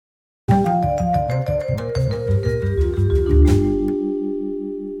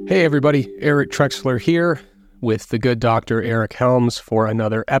Hey everybody, Eric Trexler here with the good Dr. Eric Helms for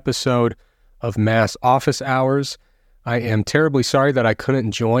another episode of Mass Office Hours. I am terribly sorry that I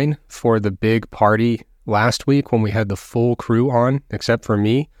couldn't join for the big party last week when we had the full crew on, except for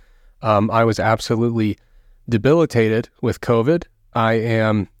me. I was absolutely debilitated with COVID. I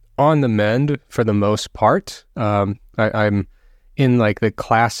am on the mend for the most part. I'm in like the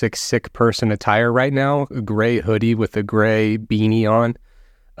classic sick person attire right now, a gray hoodie with a gray beanie on.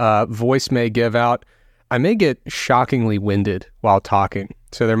 Voice may give out. I may get shockingly winded while talking.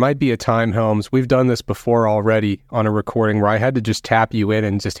 So there might be a time, Helms, we've done this before already on a recording where I had to just tap you in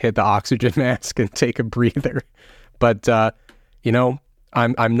and just hit the oxygen mask and take a breather. But,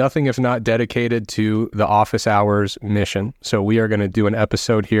 I'm nothing if not dedicated to the office hours mission. So we are going to do an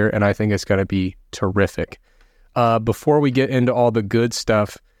episode here, and I think it's going to be terrific. Before we get into all the good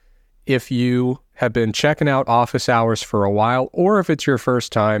stuff, if you have been checking out office hours for a while, or if it's your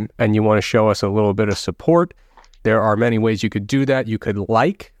first time and you want to show us a little bit of support, there are many ways you could do that. You could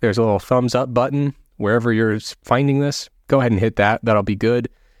there's a little thumbs up button wherever you're finding this. Go ahead and hit that. That'll be good.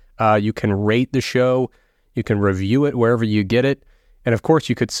 You can rate the show. You can review it wherever you get it. And of course,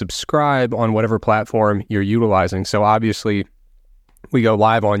 you could subscribe on whatever platform you're utilizing. So obviously, we go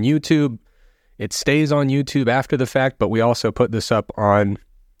live on YouTube. It stays on YouTube after the fact, but we also put this up on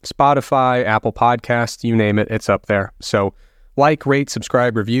Spotify, Apple Podcasts, you name it, it's up there. So like, rate,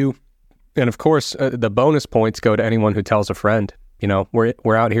 subscribe, review. And of course, the bonus points go to anyone who tells a friend. You know,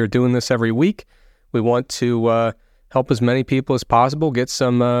 we're out here doing this every week. We want to help as many people as possible get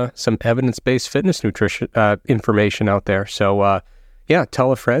some evidence-based fitness nutrition information out there. So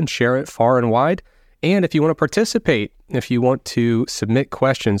tell a friend, share it far and wide. And if you want to participate, if you want to submit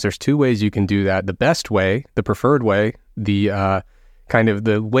questions, there's two ways you can do that. The best way, the preferred way, the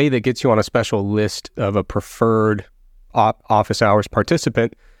way that gets you on a special list of a preferred office hours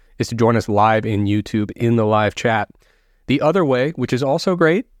participant is to join us live in YouTube in the live chat. The other way, which is also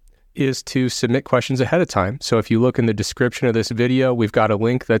great, is to submit questions ahead of time. So if you look in the description of this video, we've got a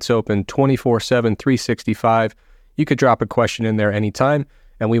link that's open 24/7, 365. You could drop a question in there anytime,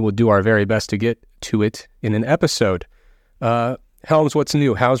 and we will do our very best to get to it in an episode. Helms, what's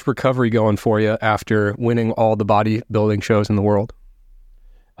new? How's recovery going for you after winning all the bodybuilding shows in the world?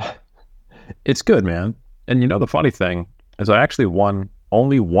 It's good, man. And the funny thing is I actually won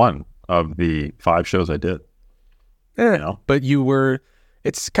only one of the 5 shows I did. But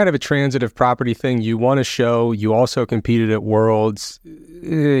it's kind of a transitive property thing. You won a show. You also competed at Worlds.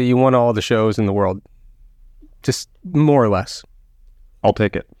 You won all the shows in the world. Just more or less. I'll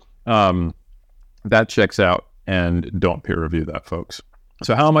take it. That checks out, and don't peer review that, folks.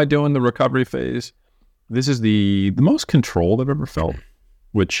 So how am I doing the recovery phase? This is the most controlled I've ever felt,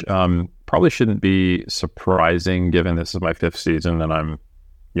 which probably shouldn't be surprising given this is my 5th season and I've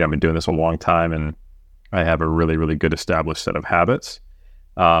been doing this a long time and I have a really, really good established set of habits.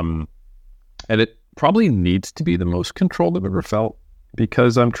 And it probably needs to be the most controlled I've ever felt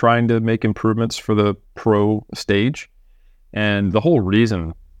because I'm trying to make improvements for the pro stage. And the whole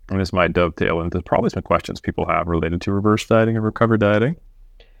reason, and this might dovetail into probably some questions people have related to reverse dieting and recovery dieting.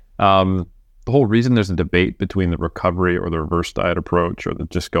 The whole reason there's a debate between the recovery or the reverse diet approach or the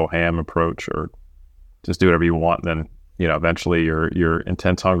just go ham approach or just do whatever you want, then eventually your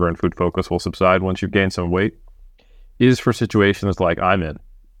intense hunger and food focus will subside once you've gained some weight, is for situations like I'm in,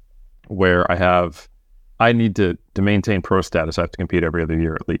 where I need to maintain pro status. I have to compete every other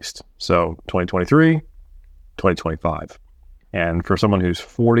year at least. So 2023, 2025. And for someone who's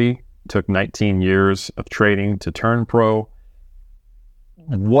 40, took 19 years of training to turn pro,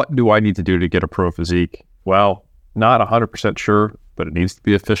 what do I need to do to get a pro physique? Well, not 100% sure, but it needs to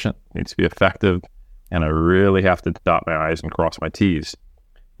be efficient, it needs to be effective, and I really have to dot my I's and cross my T's.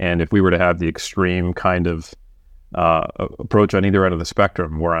 And if we were to have the extreme kind of approach on either end of the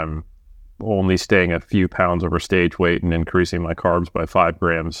spectrum, where I'm only staying a few pounds over stage weight and increasing my carbs by 5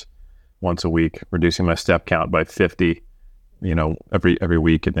 grams once a week, reducing my step count by 50, every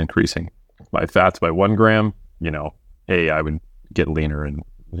week, and increasing my fats by 1 gram, I would get leaner and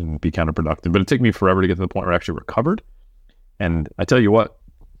be counterproductive. But it took me forever to get to the point where I actually recovered. And I tell you what,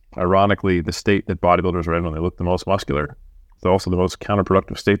 ironically, the state that bodybuilders are in when they look the most muscular is also the most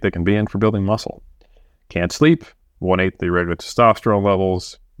counterproductive state they can be in for building muscle. Can't sleep, 1/8 the irregular testosterone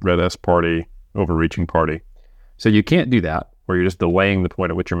levels, red S party, overreaching party. So you can't do that, where you're just delaying the point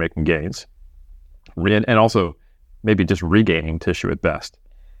at which you're making gains. And also maybe just regaining tissue at best.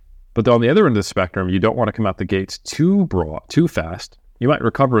 But on the other end of the spectrum, you don't want to come out the gates too broad, too fast. You might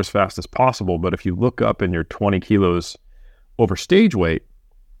recover as fast as possible, but if you look up and you're 20 kilos over stage weight,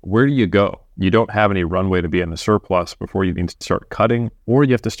 where do you go? you don't have any runway to be in the surplus before you need to start cutting, or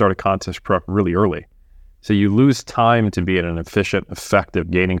you have to start a contest prep really early. So you lose time to be in an efficient,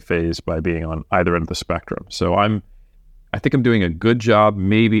 effective gaining phase by being on either end of the spectrum. So I think I'm doing a good job,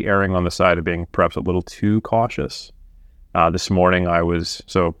 maybe erring on the side of being perhaps a little too cautious. This morning I was,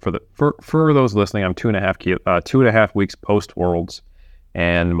 so for those listening, I'm 2.5 weeks post Worlds,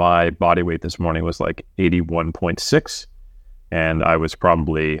 and my body weight this morning was like 81.6, and I was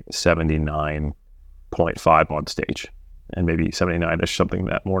probably 79.5 on stage, and maybe 79-ish something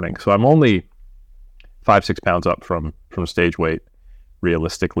that morning. So I'm only 5-6 pounds up from stage weight.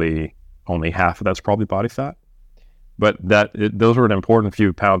 Realistically, only half of that's probably body fat. But those were an important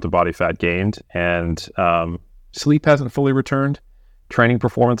few pounds of body fat gained, and sleep hasn't fully returned. Training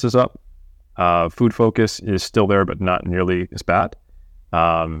performance is up. Food focus is still there, but not nearly as bad.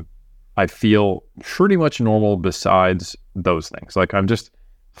 I feel pretty much normal besides those things. Like, I'm just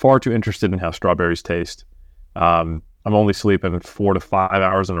far too interested in how strawberries taste. I'm only sleeping 4 to 5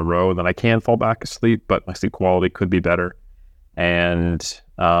 hours in a row, and then I can fall back asleep, but my sleep quality could be better. And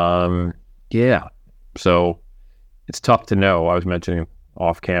yeah, so it's tough to know. I was mentioning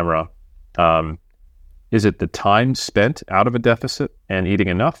off camera, is it the time spent out of a deficit and eating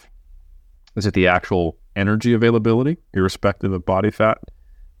enough? Is it the actual energy availability, irrespective of body fat,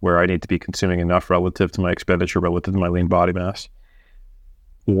 where I need to be consuming enough relative to my expenditure, relative to my lean body mass?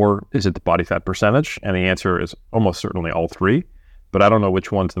 Or is it the body fat percentage? And the answer is almost certainly all three, but I don't know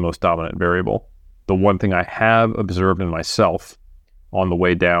which one's the most dominant variable. The one thing I have observed in myself on the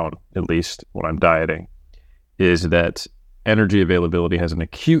way down, at least when I'm dieting, is that energy availability has an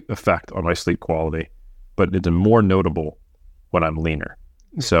acute effect on my sleep quality, but it's more notable when I'm leaner.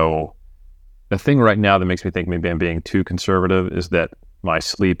 So the thing right now that makes me think maybe I'm being too conservative is that my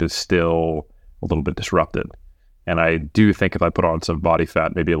sleep is still a little bit disrupted. And I do think if I put on some body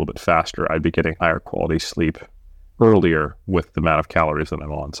fat, maybe a little bit faster, I'd be getting higher quality sleep earlier with the amount of calories that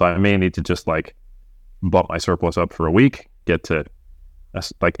I'm on. So I may need to just like bump my surplus up for a week, get to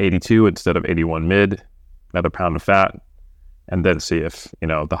like 82 instead of 81 mid, another pound of fat, and then see if,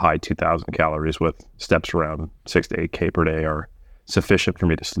 the high 2,000 calories with steps around 6 to 8K per day are sufficient for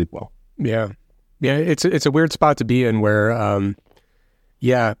me to sleep well. Yeah. Yeah. It's a weird spot to be in where,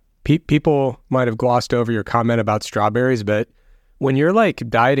 people might have glossed over your comment about strawberries, but when you're like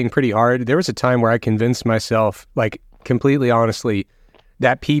dieting pretty hard, there was a time where I convinced myself, like completely honestly,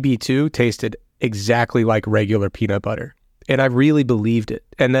 that PB2 tasted exactly like regular peanut butter. And I really believed it.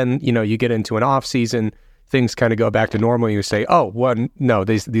 And then, you get into an off season, things kind of go back to normal. You say, oh, well, no,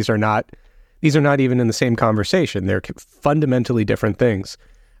 these are not even in the same conversation. They're fundamentally different things.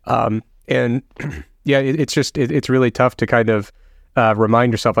 And yeah, it's really tough to kind of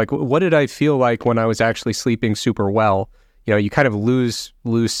remind yourself, like, what did I feel like when I was actually sleeping super well? You kind of lose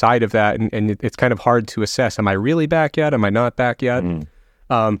sight of that, and it's kind of hard to assess. Am I really back yet? Am I not back yet?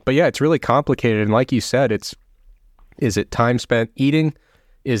 But yeah, it's really complicated. And like you said, is it time spent eating?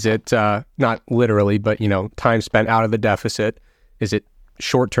 Is it not literally, but time spent out of the deficit? Is it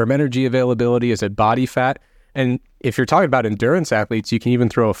short-term energy availability? Is it body fat? And if you're talking about endurance athletes, you can even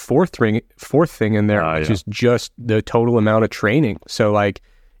throw a fourth thing in there, which is just the total amount of training. So like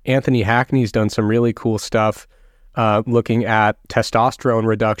Anthony Hackney's done some really cool stuff looking at testosterone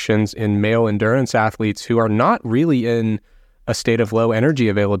reductions in male endurance athletes who are not really in a state of low energy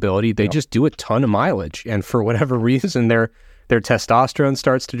availability. They just do a ton of mileage. And for whatever reason, their testosterone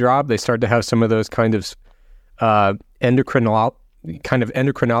starts to drop. They start to have some of those kind of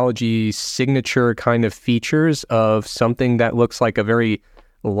endocrinology signature kind of features of something that looks like a very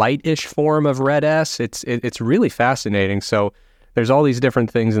light-ish form of red S. It's really fascinating. So there's all these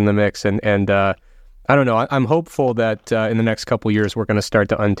different things in the mix, and I don't know. I'm hopeful that in the next couple of years we're going to start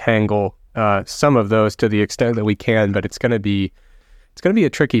to untangle some of those to the extent that we can. But it's going to be a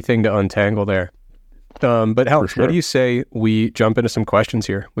tricky thing to untangle there. But Hal, What do you say we jump into some questions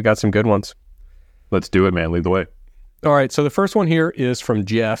here? We got some good ones. Let's do it, man. Lead the way. All right, so the first one here is from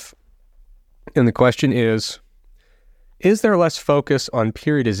Jeff, and the question is there less focus on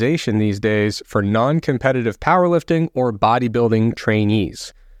periodization these days for non-competitive powerlifting or bodybuilding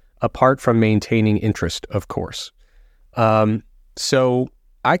trainees, apart from maintaining interest, of course? So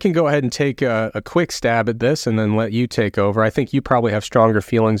I can go ahead and take a quick stab at this and then let you take over. I think you probably have stronger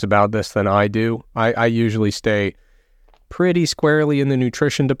feelings about this than I do. I usually stay pretty squarely in the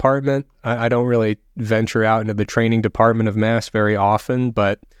nutrition department. I don't really venture out into the training department of mass very often,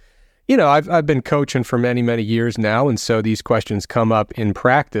 but I've been coaching for many, many years now, and so these questions come up in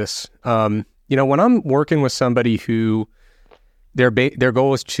practice. When I'm working with somebody who their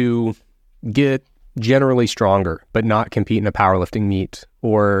goal is to get generally stronger, but not compete in a powerlifting meet,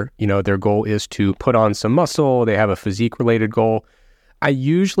 or, their goal is to put on some muscle, they have a physique related goal, I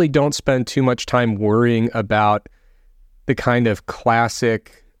usually don't spend too much time worrying about the kind of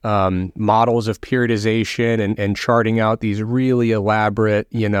classic models of periodization and charting out these really elaborate,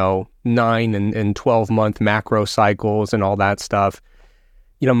 9 and 12 month macro cycles and all that stuff.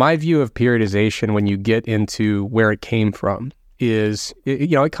 My view of periodization, when you get into where it came from, is,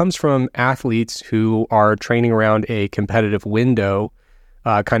 it comes from athletes who are training around a competitive window,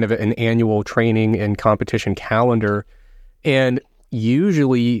 kind of an annual training and competition calendar. And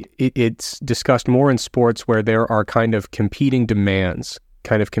usually it's discussed more in sports where there are kind of competing demands,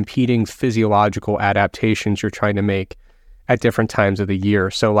 kind of competing physiological adaptations you're trying to make at different times of the year.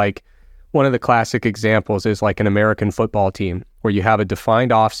 So like one of the classic examples is like an American football team where you have a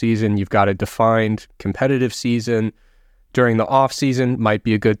defined off season, you've got a defined competitive season. During the off season might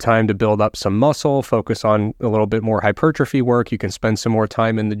be a good time to build up some muscle, focus on a little bit more hypertrophy work. You can spend some more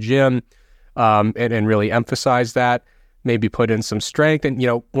time in the gym and really emphasize that. Maybe put in some strength. And,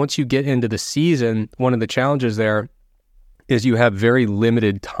 once you get into the season, one of the challenges there is you have very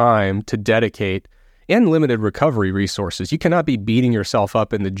limited time to dedicate and limited recovery resources. You cannot be beating yourself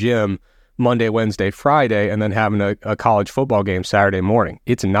up in the gym Monday, Wednesday, Friday, and then having a college football game Saturday morning.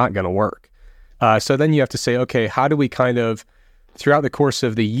 It's not going to work. So then you have to say, okay, how do we kind of, throughout the course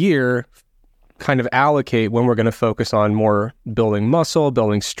of the year, kind of allocate when we're going to focus on more building muscle,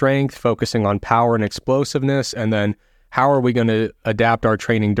 building strength, focusing on power and explosiveness, and then how are we going to adapt our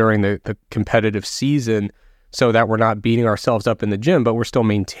training during the competitive season so that we're not beating ourselves up in the gym, but we're still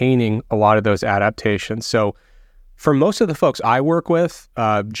maintaining a lot of those adaptations. So for most of the folks I work with,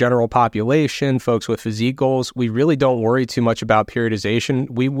 general population, folks with physique goals, we really don't worry too much about periodization.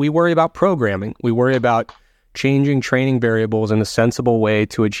 We worry about programming. We worry about changing training variables in a sensible way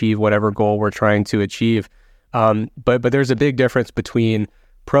to achieve whatever goal we're trying to achieve. But there's a big difference between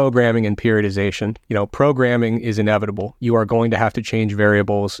programming and periodization. Programming is inevitable. You are going to have to change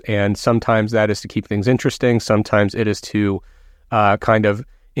variables, and sometimes that is to keep things interesting. Sometimes it is to kind of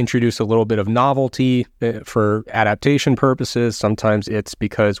introduce a little bit of novelty for adaptation purposes. Sometimes it's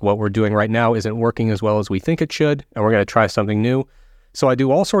because what we're doing right now isn't working as well as we think it should, and we're going to try something new. So I do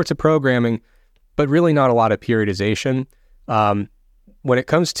all sorts of programming, but really not a lot of periodization. When it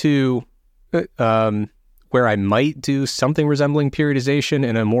comes to where I might do something resembling periodization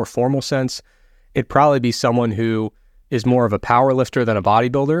in a more formal sense, it'd probably be someone who is more of a power lifter than a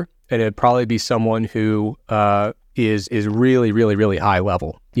bodybuilder, and it'd probably be someone who is really, really, really high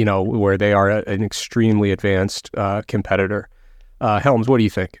level, where they are an extremely advanced competitor. Helms, what do you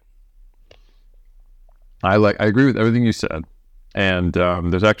think? I agree with everything you said. And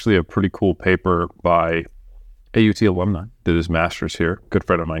there's actually a pretty cool paper by AUT alumni, did his master's here, good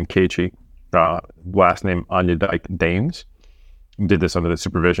friend of mine, Keiichi, last name Anya Daines, did this under the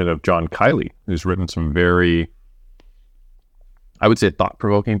supervision of John Kiley, who's written some very, I would say,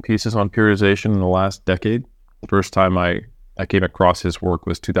 thought-provoking pieces on periodization in the last decade. The first time I came across his work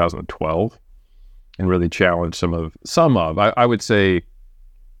was 2012 and really challenged some of, I would say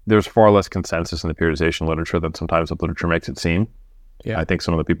there's far less consensus in the periodization literature than sometimes the literature makes it seem. Yeah. I think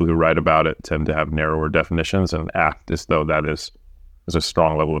some of the people who write about it tend to have narrower definitions and act as though that is a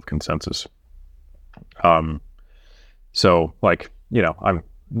strong level of consensus. So I'm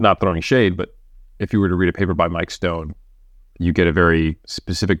not throwing shade, but if you were to read a paper by Mike Stone, you get a very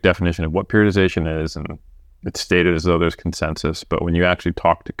specific definition of what periodization is, and it's stated as though there's consensus. But when you actually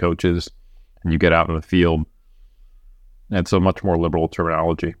talk to coaches and you get out in the field, it's a much more liberal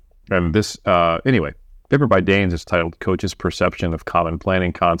terminology. And this, paper by Daines is titled Coaches' Perception of Common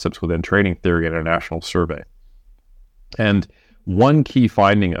Planning Concepts Within Training Theory International Survey. And one key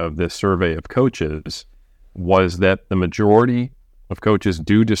finding of this survey of coaches was that the majority of coaches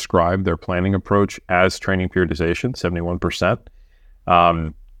do describe their planning approach as training periodization,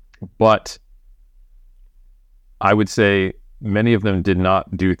 71%. But I would say many of them did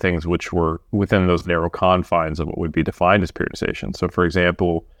not do things which were within those narrow confines of what would be defined as periodization. So, for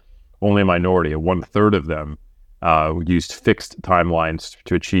example, only a minority, 1/3 of them, used fixed timelines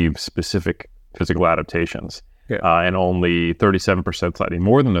to achieve specific physical adaptations. Yeah. And only 37%, slightly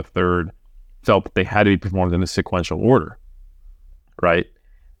more than a third, felt that they had to be performed in a sequential order, right?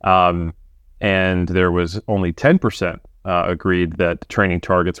 And there was only 10% agreed that training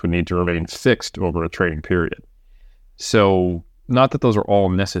targets would need to remain fixed over a training period. So not that those are all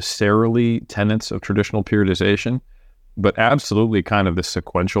necessarily tenets of traditional periodization, but absolutely kind of the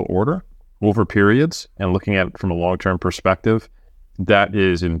sequential order over periods and looking at it from a long-term perspective, that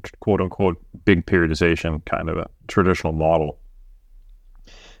is in quote unquote big periodization kind of a traditional model.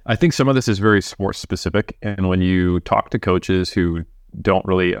 I think some of this is very sport specific. And when you talk to coaches who don't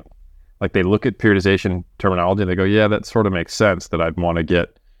really, like, they look at periodization terminology and they go, yeah, that sort of makes sense that I'd want to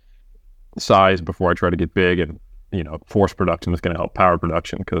get size before I try to get big. And, force production is going to help power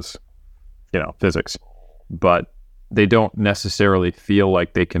production because, physics. But they don't necessarily feel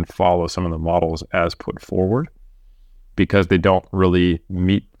like they can follow some of the models as put forward because they don't really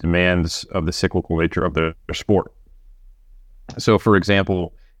meet demands of the cyclical nature of their sport. So, for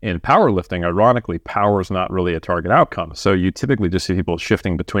example, in powerlifting, ironically, power is not really a target outcome. So you typically just see people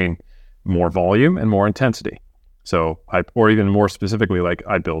shifting between more volume and more intensity. So, or even more specifically, like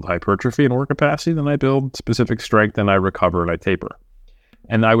I build hypertrophy and work capacity, then I build specific strength and I recover and I taper.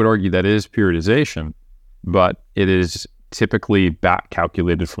 And I would argue that is periodization, but it is typically back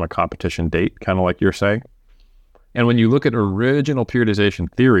calculated from a competition date, kind of like you're saying. And when you look at original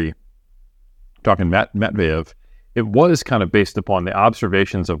periodization theory, talking Matveyev, it was kind of based upon the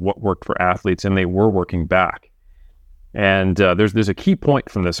observations of what worked for athletes, and they were working back. And there's a key point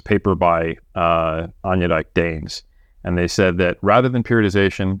from this paper by Anja Dijk-Danes, and they said that rather than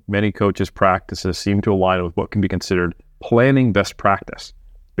periodization, many coaches' practices seem to align with what can be considered planning best practice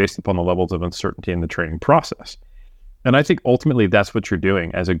based upon the levels of uncertainty in the training process. And I think ultimately that's what you're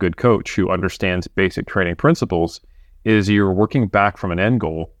doing as a good coach who understands basic training principles, is you're working back from an end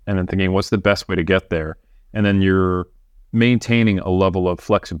goal and then thinking, what's the best way to get there? And then you're maintaining a level of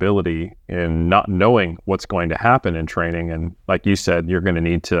flexibility in not knowing what's going to happen in training. And like you said, you're going to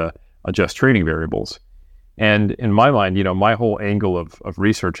need to adjust training variables. And in my mind, my whole angle of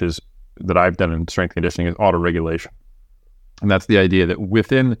research is that I've done in strength conditioning is autoregulation. And that's the idea that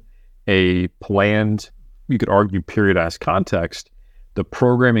within a planned, you could argue periodized context, the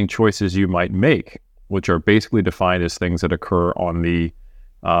programming choices you might make, which are basically defined as things that occur on the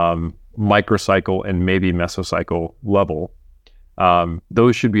microcycle and maybe mesocycle level,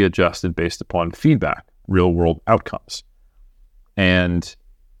 those should be adjusted based upon feedback, real world outcomes. And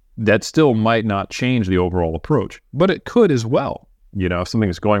that still might not change the overall approach, but it could as well. If something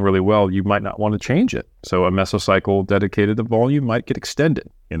is going really well, you might not want to change it. So a mesocycle dedicated to volume might get extended,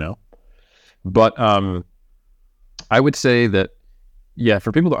 But I would say that,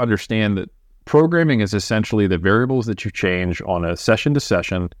 for people to understand that programming is essentially the variables that you change on a session to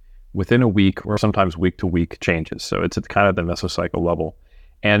session within a week or sometimes week to week changes. So it's at kind of the mesocycle level.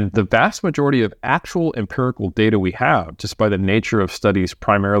 And the vast majority of actual empirical data we have, just by the nature of studies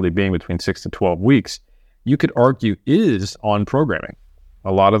primarily being between 6 to 12 weeks, you could argue is on programming.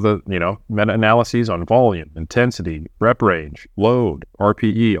 A lot of the, meta-analyses on volume, intensity, rep range, load,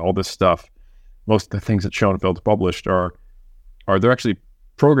 RPE, all this stuff, most of the things that Schoenfeld's published are they're actually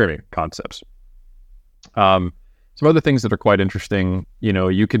programming concepts. Some other things that are quite interesting,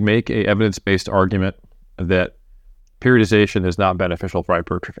 you could make a evidence-based argument that periodization is not beneficial for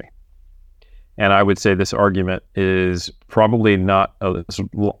hypertrophy. And I would say this argument is probably not as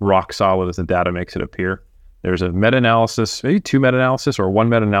rock solid as the data makes it appear. There's a meta-analysis, maybe two meta-analysis or one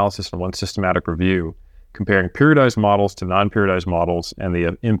meta-analysis and one systematic review comparing periodized models to non-periodized models and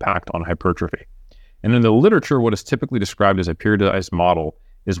the impact on hypertrophy. And in the literature, what is typically described as a periodized model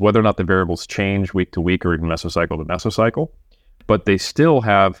is whether or not the variables change week to week or even mesocycle to mesocycle, but they still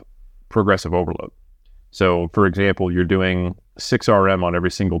have progressive overload. So, for example, you're doing 6 RM on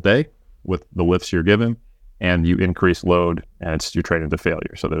every single day with the lifts you're given, and you increase load, and you're training to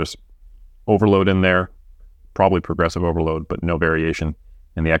failure. So there's overload in there, probably progressive overload, but no variation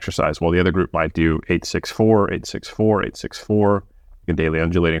in the exercise. While the other group might do 8-6-4, 8-6-4, 8-6-4, a daily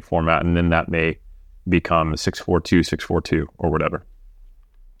undulating format, and then that may become 6-4-2, 6-4-2, or whatever.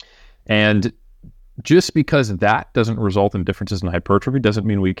 And just because that doesn't result in differences in hypertrophy doesn't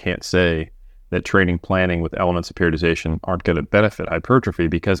mean we can't say that training planning with elements of periodization aren't going to benefit hypertrophy,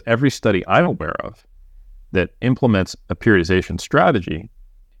 because every study I'm aware of that implements a periodization strategy,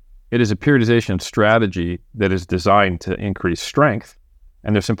 it is a periodization strategy that is designed to increase strength,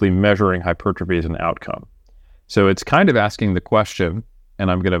 and they're simply measuring hypertrophy as an outcome. So it's kind of asking the question, and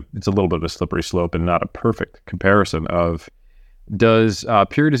it's a little bit of a slippery slope and not a perfect comparison of, does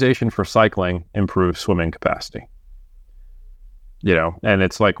periodization for cycling improve swimming capacity? And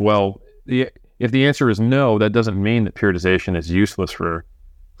it's like, well, if the answer is no, that doesn't mean that periodization is useless for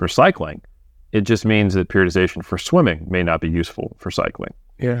cycling. It just means that periodization for swimming may not be useful for cycling.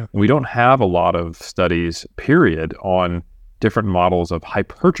 Yeah. We don't have a lot of studies, period, on different models of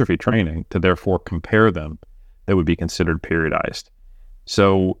hypertrophy training to therefore compare them that would be considered periodized.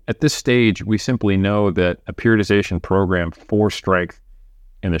 So at this stage, we simply know that a periodization program for strength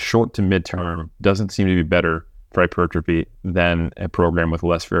in the short to midterm doesn't seem to be better for hypertrophy than a program with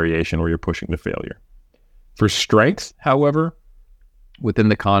less variation where you're pushing to failure. For strength, however, within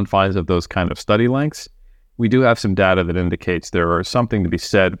the confines of those kind of study lengths, we do have some data that indicates there are something to be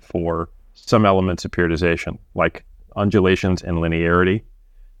said for some elements of periodization, like undulations and linearity.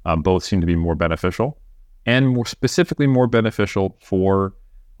 Both seem to be more beneficial, and more specifically more beneficial for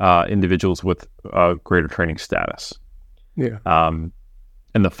individuals with greater training status. Yeah.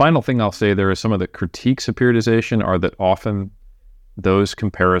 And the final thing I'll say there is some of the critiques of periodization are that often those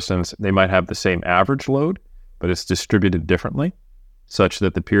comparisons, they might have the same average load, but it's distributed differently, such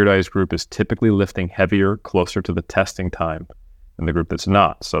that the periodized group is typically lifting heavier closer to the testing time than the group that's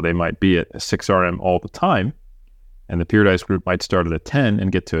not. So they might be at a 6 RM all the time, and the periodized group might start at a 10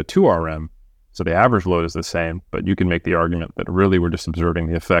 and get to a 2 RM. So the average load is the same, but you can make the argument that really we're just observing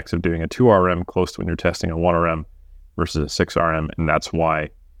the effects of doing a 2 RM close to when you're testing a 1 RM versus a 6 RM, and that's why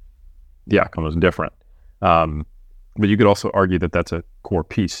the outcome is different. But you could also argue that that's a core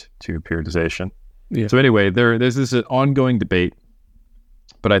piece to periodization. Yeah. So anyway, there's this ongoing debate,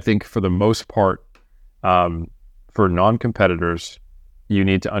 but I think for the most part, for non-competitors, you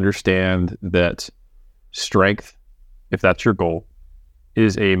need to understand that strength, if that's your goal,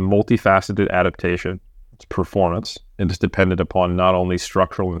 is a multifaceted adaptation. It's performance, and it's dependent upon not only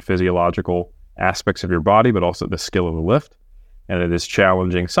structural and physiological aspects of your body, but also the skill of the lift. And it is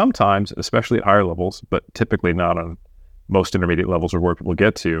challenging sometimes, especially at higher levels, but typically not on most intermediate levels or where people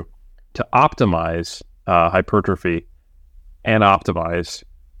get to optimize hypertrophy and optimize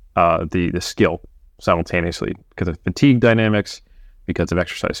the skill simultaneously because of fatigue dynamics, because of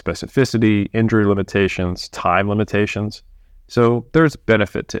exercise specificity, injury limitations, time limitations. So there's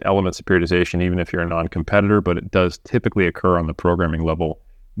benefit to elements of periodization, even if you're a non-competitor, but it does typically occur on the programming level,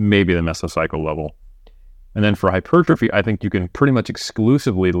 maybe the mesocycle level. And then for hypertrophy, I think you can pretty much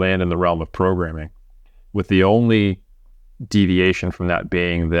exclusively land in the realm of programming, with the only deviation from that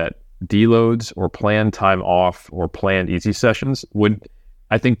being that deloads or planned time off or planned easy sessions would,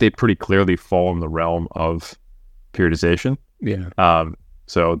 I think they pretty clearly fall in the realm of periodization. Yeah.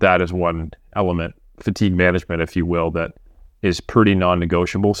 So that is one element, fatigue management, if you will, that is pretty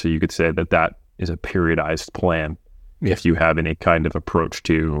non-negotiable. So you could say that that is a periodized plan if you have any kind of approach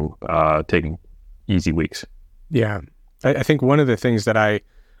to taking easy weeks. Yeah. I think one of the things that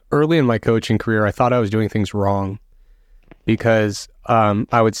early in my coaching career, I thought I was doing things wrong because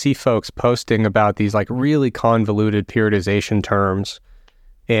I would see folks posting about these like really convoluted periodization terms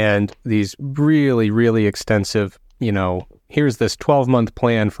and these really, really extensive, here's this 12-month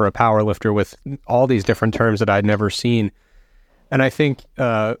plan for a power lifter with all these different terms that I'd never seen. And I think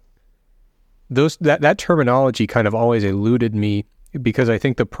that terminology kind of always eluded me because I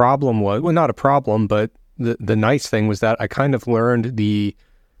think the problem was, well, not a problem, but the nice thing was that I kind of learned the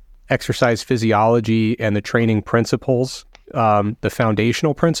exercise physiology and the training principles, the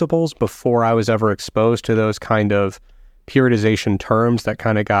foundational principles, before I was ever exposed to those kind of periodization terms that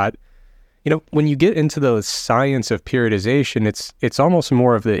kind of got, when you get into the science of periodization, it's almost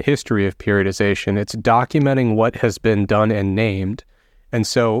more of the history of periodization. It's documenting what has been done and named. And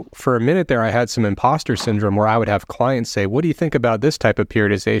so for a minute there, I had some imposter syndrome where I would have clients say, what do you think about this type of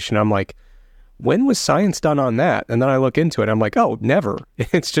periodization? I'm like, when was science done on that? And then I look into it, I'm like, oh, never.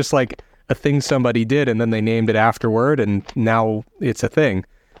 It's just like a thing somebody did and then they named it afterward and now it's a thing.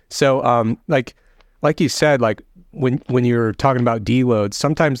 So like you said, like when you're talking about deloads,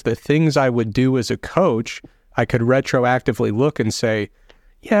 sometimes the things I would do as a coach, I could retroactively look and say,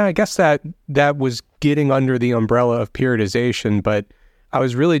 yeah, I guess that was getting under the umbrella of periodization, but I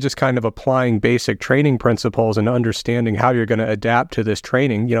was really just kind of applying basic training principles and understanding how you're going to adapt to this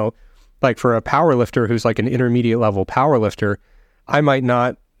training. Like for a power lifter who's like an intermediate level power lifter, I might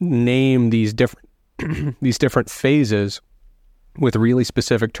not name these different phases with really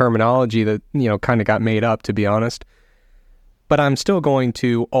specific terminology that, kind of got made up, to be honest. But I'm still going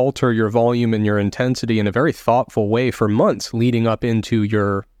to alter your volume and your intensity in a very thoughtful way for months leading up into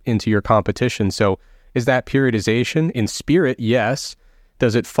your competition. So is that periodization? In spirit, yes.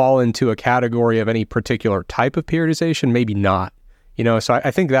 Does it fall into a category of any particular type of periodization? Maybe not. So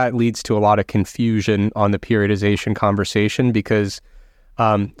I think that leads to a lot of confusion on the periodization conversation because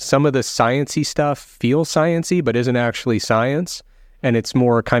some of the sciencey stuff feels sciencey, but isn't actually science. And it's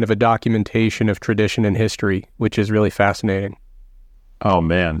more kind of a documentation of tradition and history, which is really fascinating. Oh,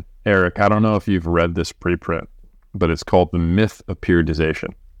 man. Eric, I don't know if you've read this preprint, but it's called The Myth of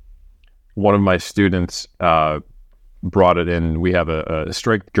Periodization. One of my students brought it in. We have a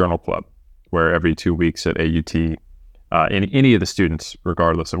strength journal club where every 2 weeks at AUT, any of the students,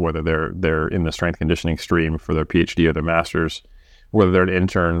 regardless of whether they're in the strength conditioning stream for their PhD or their master's, whether they're an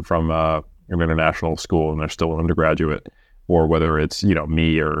intern from an international school and they're still an undergraduate, or whether it's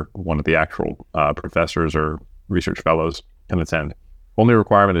me or one of the actual professors or research fellows can attend. Only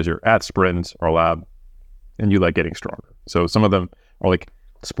requirement is you're at sprints or lab and you like getting stronger. So some of them are like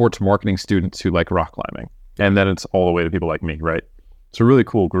sports marketing students who like rock climbing. And then it's all the way to people like me, right? It's a really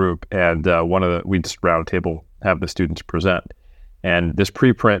cool group. And we just round table have the students present. And this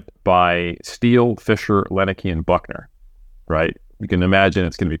preprint by Steele, Fisher, Lenicky, and Buckner, right? You can imagine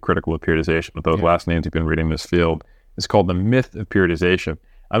it's going to be critical of periodization with those last names you've been reading in this field. It's called The Myth of Periodization.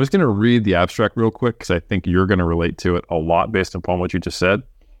 I was going to read the abstract real quick because I think you're going to relate to it a lot based upon what you just said.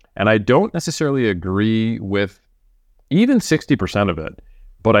 And I don't necessarily agree with even 60% of it,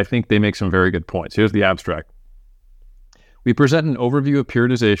 but I think they make some very good points. Here's the abstract. We present an overview of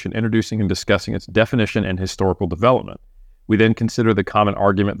periodization, introducing and discussing its definition and historical development. We then consider the common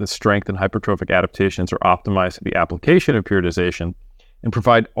argument that strength and hypertrophic adaptations are optimized to the application of periodization and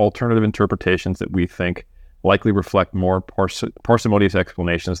provide alternative interpretations that we think likely reflect more parsimonious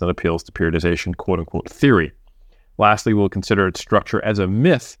explanations than appeals to periodization, quote-unquote, theory. Lastly, we'll consider its structure as a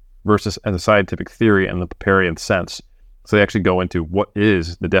myth versus as a scientific theory in the Popperian sense. So they actually go into what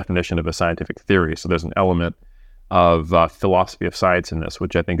is the definition of a scientific theory. So there's an element of philosophy of science in this,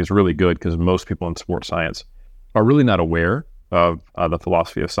 which I think is really good because most people in sports science are really not aware of the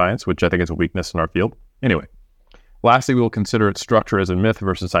philosophy of science, which I think is a weakness in our field. Anyway, lastly, we will consider its structure as a myth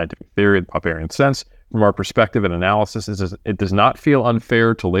versus scientific theory in the Popperian sense. From our perspective and analysis, it does not feel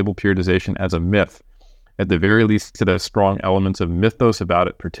unfair to label periodization as a myth. At the very least, it has strong elements of mythos about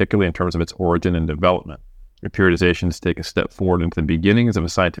it, particularly in terms of its origin and development. If periodizations take a step forward into the beginnings of a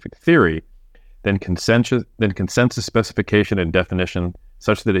scientific theory, then consensus specification and definition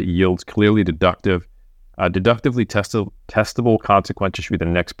such that it yields clearly deductively testable consequences should be the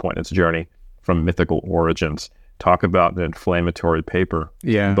next point in its journey from mythical origins. Talk about the inflammatory paper.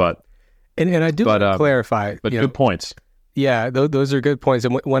 Yeah. But I do want to clarify. But good points. Yeah, those are good points.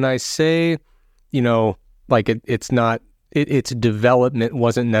 And when I say, like its development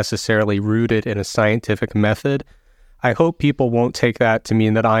wasn't necessarily rooted in a scientific method, I hope people won't take that to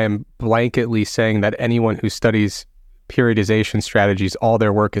mean that I am blanketly saying that anyone who studies periodization strategies, all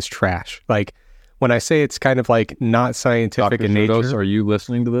their work is trash. Like when I say it's kind of like not scientific Dr. in nature. Zudos, are you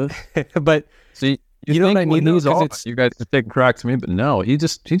listening to this? But see, you know what I mean? You guys can take cracks to me, but no, he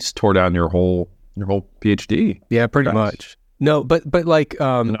just tore down your whole PhD. Yeah, pretty much. No, but like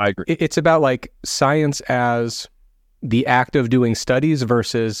and I agree. It's about like science as the act of doing studies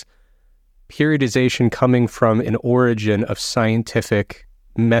versus periodization coming from an origin of scientific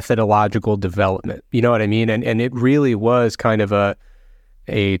methodological development. You know what I mean? And it really was kind of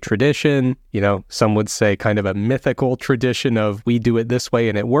a tradition, some would say kind of a mythical tradition of we do it this way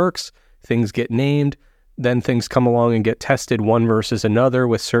and it works. Things get named, then things come along and get tested one versus another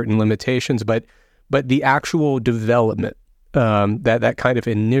with certain limitations. But the actual development, that kind of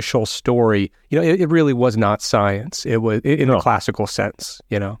initial story, it really was not science. It was in a classical sense,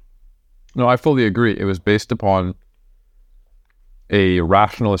 No, I fully agree. It was based upon a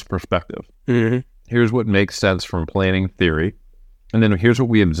rationalist perspective. Mm-hmm. Here's what makes sense from planning theory. And then here's what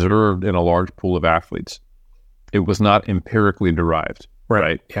we observed in a large pool of athletes. It was not empirically derived.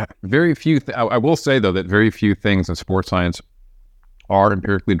 Right. Yeah. Very few. I will say, though, that very few things in sports science are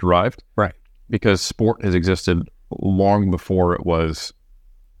empirically derived. Right. Because sport has existed long before it was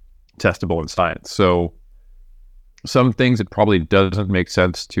testable in science. So some things it probably doesn't make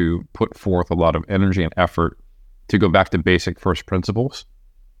sense to put forth a lot of energy and effort to go back to basic first principles.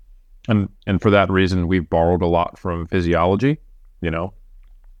 And for that reason, we've borrowed a lot from physiology,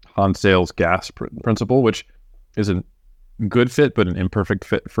 Hansdale's gas principle, which is a good fit, but an imperfect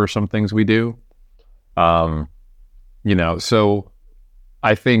fit for some things we do. So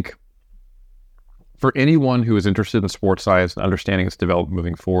I think for anyone who is interested in sports science and understanding its development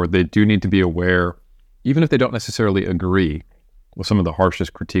moving forward, they do need to be aware, even if they don't necessarily agree with some of the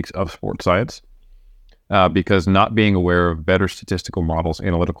harshest critiques of sports science, because not being aware of better statistical models,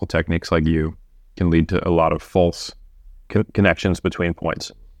 analytical techniques like you, can lead to a lot of false connections between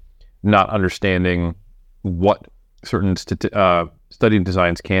points. Not understanding what certain study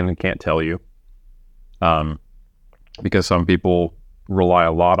designs can and can't tell you, because some people rely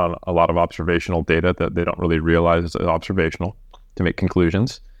a lot on a lot of observational data that they don't really realize is observational to make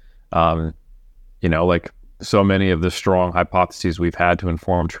conclusions. Like so many of the strong hypotheses we've had to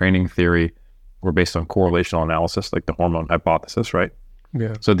inform training theory were based on correlational analysis, like the hormone hypothesis, right?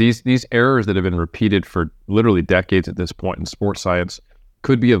 Yeah. So these errors that have been repeated for literally decades at this point in sports science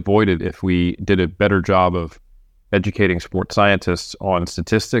could be avoided if we did a better job of educating sports scientists on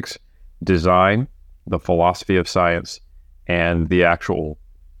statistics, design, the philosophy of science, and the actual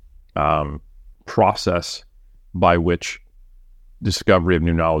process by which discovery of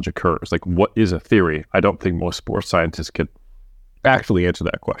new knowledge occurs. Like, what is a theory? I don't think most sports scientists could actually answer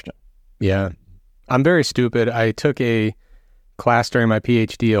that question. Yeah. I'm very stupid. I took a class during my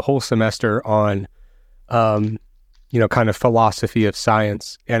PhD, a whole semester on, kind of philosophy of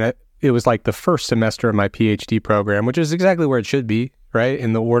science. And it was like the first semester of my PhD program, which is exactly where it should be, right,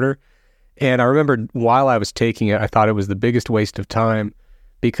 in the order. And I remember while I was taking it, I thought it was the biggest waste of time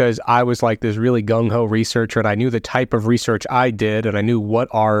because I was like this really gung-ho researcher, and I knew the type of research I did, and I knew what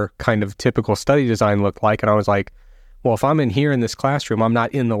our kind of typical study design looked like. And I was like, well, if I'm in here in this classroom, I'm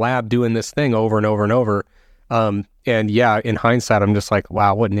not in the lab doing this thing over and over and over. And yeah, in hindsight, I'm just like,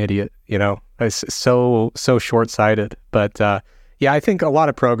 wow, what an idiot, It's so short-sighted. But yeah, I think a lot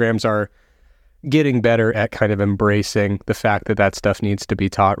of programs are getting better at kind of embracing the fact that stuff needs to be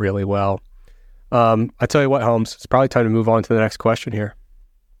taught really well. I tell you what, Holmes, it's probably time to move on to the next question here.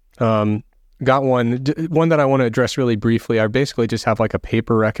 Got one that I want to address really briefly. I basically just have like a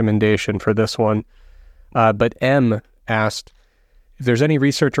paper recommendation for this one. But M asked if there's any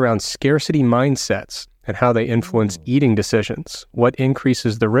research around scarcity mindsets and how they influence eating decisions. What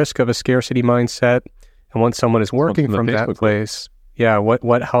increases the risk of a scarcity mindset? And when someone is working from that place,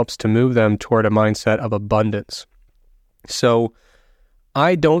 what helps to move them toward a mindset of abundance? So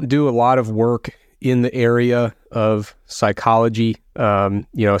I don't do a lot of work in the area of psychology,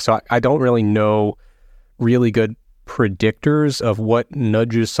 so I don't really know really good predictors of what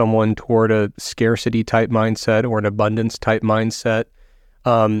nudges someone toward a scarcity type mindset or an abundance type mindset.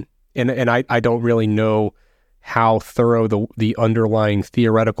 And I don't really know how thorough the underlying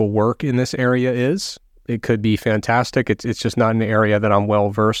theoretical work in this area is. It could be fantastic. It's just not an area that I'm well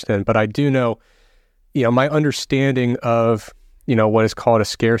versed in, but I do know, my understanding of what is called a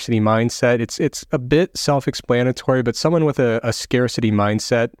scarcity mindset. It's a bit self-explanatory, but someone with a scarcity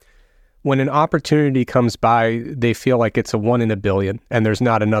mindset, when an opportunity comes by, they feel like it's a 1 in a billion and there's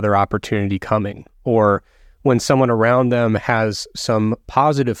not another opportunity coming. Or when someone around them has some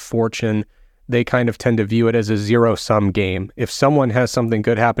positive fortune, they kind of tend to view it as a zero-sum game. If someone has something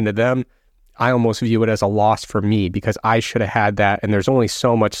good happen to them, I almost view it as a loss for me because I should have had that, and there's only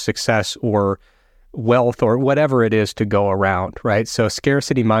so much success or wealth or whatever it is to go around, right? So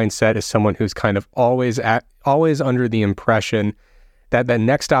scarcity mindset is someone who's kind of always under the impression that the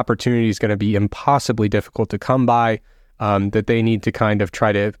next opportunity is going to be impossibly difficult to come by, that they need to kind of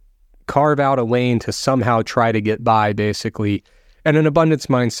try to carve out a lane to somehow try to get by, basically. And an abundance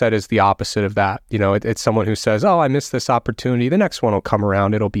mindset is the opposite of that. It's someone who says, oh, I missed this opportunity. The next one will come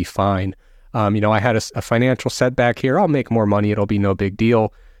around. It'll be fine. I had a financial setback here. I'll make more money. It'll be no big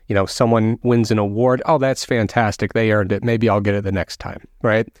deal. Someone wins an award. Oh, that's fantastic. They earned it. Maybe I'll get it the next time,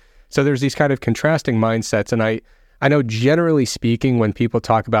 right? So there's these kind of contrasting mindsets. And I know generally speaking, when people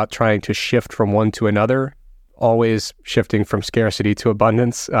talk about trying to shift from one to another, always shifting from scarcity to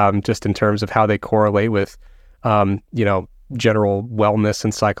abundance, just in terms of how they correlate with, general wellness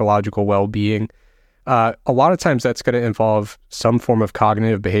and psychological well-being. A lot of times that's going to involve some form of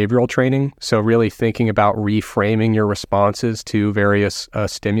cognitive behavioral training. So really thinking about reframing your responses to various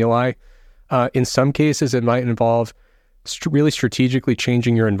stimuli. In some cases, it might involve really strategically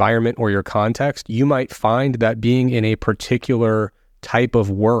changing your environment or your context. You might find that being in a particular type of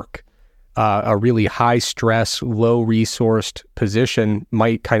work, a really high stress, low resourced position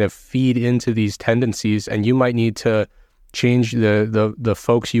might kind of feed into these tendencies, and you might need to change the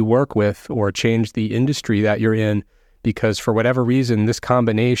folks you work with or change the industry that you're in, because for whatever reason, this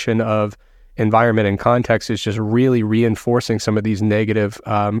combination of environment and context is just really reinforcing some of these negative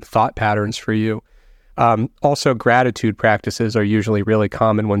thought patterns for you. Also, gratitude practices are usually really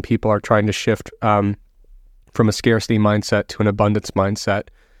common when people are trying to shift from a scarcity mindset to an abundance mindset.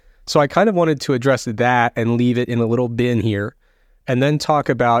 So I kind of wanted to address that and leave it in a little bin here, and then talk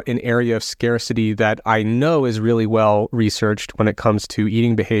about an area of scarcity that I know is really well researched when it comes to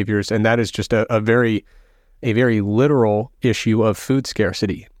eating behaviors, and that is just a very literal issue of food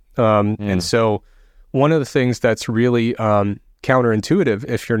scarcity. And so one of the things that's really counterintuitive,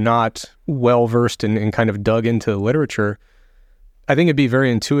 if you're not well-versed and kind of dug into the literature, I think it'd be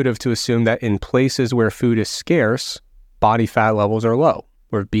very intuitive to assume that in places where food is scarce, body fat levels are low,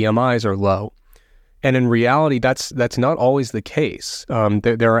 where BMIs are low. And in reality, that's not always the case.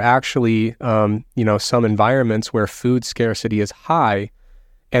 There are actually, some environments where food scarcity is high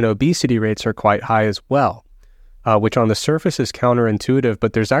and obesity rates are quite high as well, which on the surface is counterintuitive,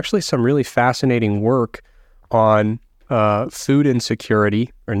 but there's actually some really fascinating work on food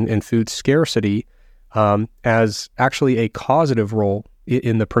insecurity and food scarcity as actually a causative role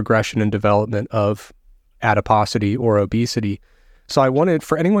in the progression and development of adiposity or obesity. So I wanted,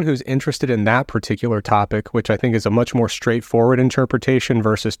 for anyone who's interested in that particular topic, which I think is a much more straightforward interpretation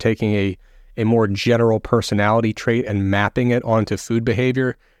versus taking a more general personality trait and mapping it onto food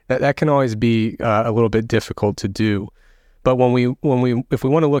behavior, that can always be a little bit difficult to do. But if we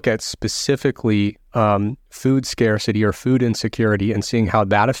want to look at specifically food scarcity or food insecurity and seeing how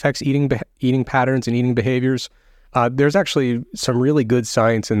that affects eating patterns and eating behaviors, there's actually some really good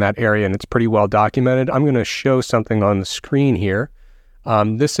science in that area, and it's pretty well documented. I'm going to show something on the screen here.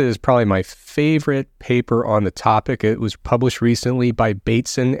 This is probably my favorite paper on the topic. It was published recently by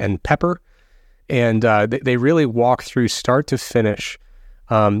Bateson and Pepper, and they really walk through start to finish.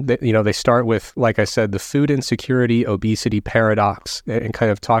 They start with, like I said, the food insecurity obesity paradox, and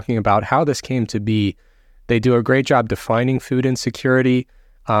kind of talking about how this came to be. They do a great job defining food insecurity,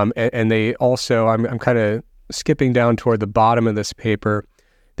 and they also, I'm kind of skipping down toward the bottom of this paper,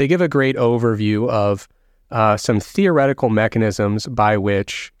 they give a great overview of some theoretical mechanisms by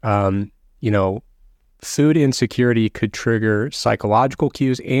which, food insecurity could trigger psychological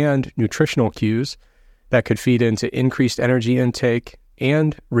cues and nutritional cues that could feed into increased energy intake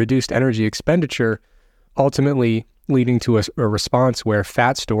and reduced energy expenditure, ultimately leading to a response where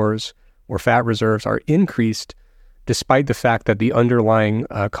fat stores or fat reserves are increased, despite the fact that the underlying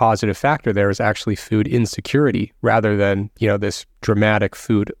causative factor there is actually food insecurity rather than, this dramatic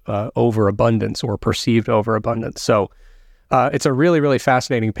food overabundance or perceived overabundance. So it's a really, really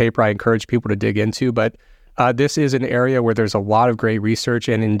fascinating paper I encourage people to dig into, but this is an area where there's a lot of great research,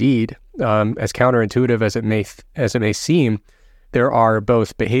 and indeed, as counterintuitive as it may seem, there are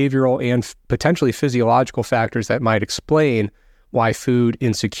both behavioral and potentially physiological factors that might explain why food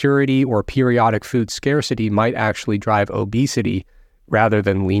insecurity or periodic food scarcity might actually drive obesity rather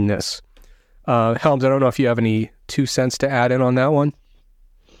than leanness. Helms, I don't know if you have any 2 cents to add in on that one.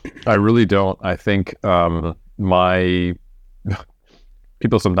 I really don't. I think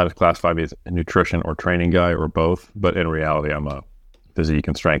people sometimes classify me as a nutrition or training guy or both, but in reality, I'm a physique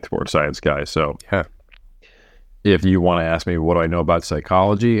and strength sports science guy. So yeah. If you want to ask me what do I know about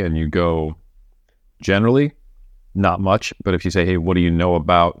psychology, and you go generally, not much. But if you say, hey, what do you know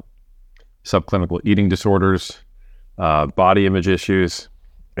about subclinical eating disorders, body image issues,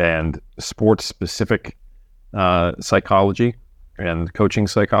 and sports-specific psychology and coaching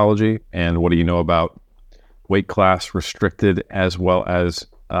psychology, and what do you know about weight class restricted as well as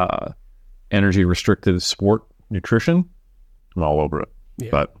energy restricted sport nutrition, I'm all over it. Yeah.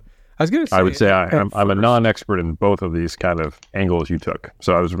 But I was going to say, I would say I'm a non-expert in both of these kind of angles you took.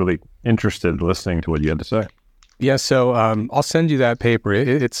 So I was really interested listening to what you had to say. Yeah, so I'll send you that paper.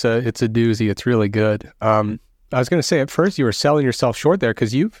 It's a doozy. It's really good. I was going to say, at first you were selling yourself short there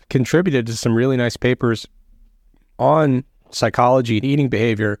because you've contributed to some really nice papers on psychology and eating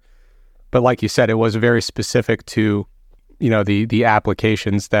behavior. But like you said, it was very specific to, the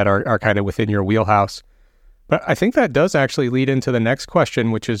applications that are kind of within your wheelhouse. But I think that does actually lead into the next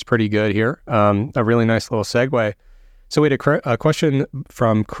question, which is pretty good here. A really nice little segue. So we had a question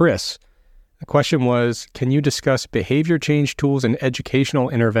from Chris. The question was, can you discuss behavior change tools and educational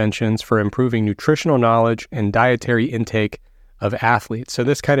interventions for improving nutritional knowledge and dietary intake of athletes? So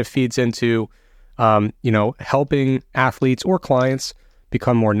this kind of feeds into, helping athletes or clients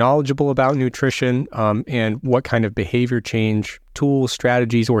become more knowledgeable about nutrition, and what kind of behavior change tools,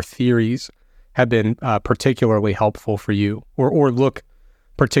 strategies, or theories have been particularly helpful for you or look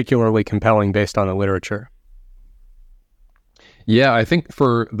particularly compelling based on the literature. Yeah, I think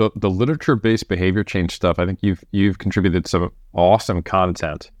for the literature-based behavior change stuff, I think you've contributed some awesome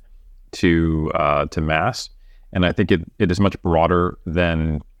content to MASS, and I think it is much broader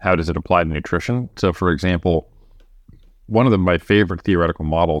than how does it apply to nutrition. So, for example, one of my favorite theoretical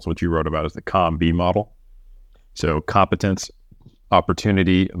models, which you wrote about, is the COM-B model. So, competence,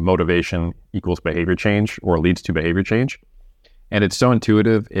 opportunity, motivation equals behavior change or leads to behavior change, and it's so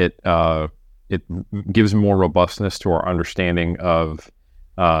intuitive. It gives more robustness to our understanding of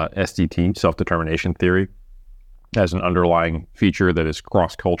SDT, self-determination theory, as an underlying feature that is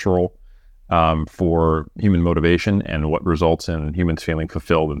cross-cultural for human motivation and what results in humans feeling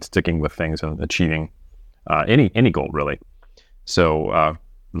fulfilled and sticking with things and achieving any goal, really. So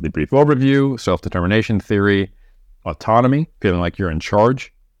really brief overview: self-determination theory, autonomy, feeling like you're in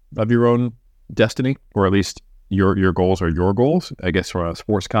charge of your own destiny, or at least your goals are your goals, I guess, from a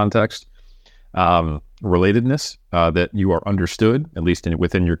sports context. Relatedness, that you are understood, at least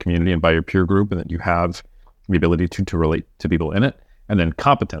within your community and by your peer group, and that you have the ability to relate to people in it. And then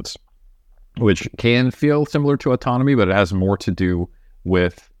competence, which can feel similar to autonomy, but it has more to do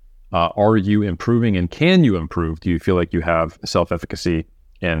with are you improving, and can you improve? Do you feel like you have self-efficacy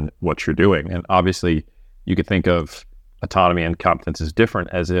in what you're doing? And obviously, you could think of autonomy and competence as different,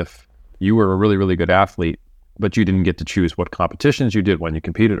 as if you were a really, really good athlete, but you didn't get to choose what competitions you did, when you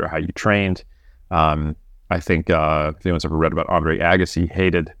competed, or how you trained. I think if anyone's ever read about Andre Agassi,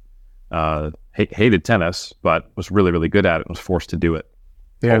 hated tennis, but was really, really good at it and was forced to do it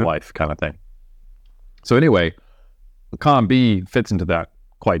whole life kind of thing. So anyway, COM-B fits into that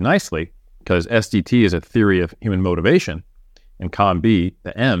quite nicely, because SDT is a theory of human motivation, and COM-B,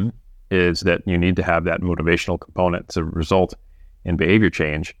 the M, is that you need to have that motivational component to result in behavior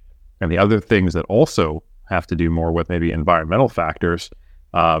change. And the other things that also have to do more with maybe environmental factors,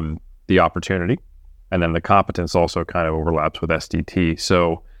 the opportunity, and then the competence also kind of overlaps with SDT.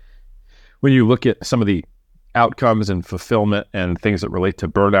 So when you look at some of the outcomes and fulfillment and things that relate to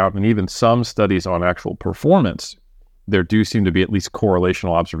burnout, and even some studies on actual performance, there do seem to be at least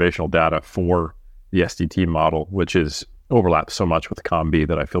correlational observational data for the SDT model, which is overlaps so much with COM-B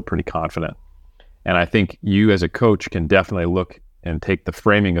that I feel pretty confident. And I think you as a coach can definitely look and take the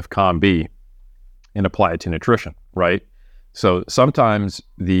framing of COM-B and apply it to nutrition, right? So sometimes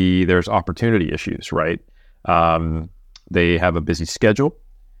there's opportunity issues, right? They have a busy schedule.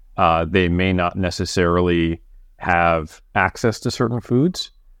 They may not necessarily have access to certain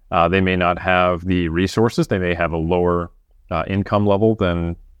foods. They may not have the resources. They may have a lower income level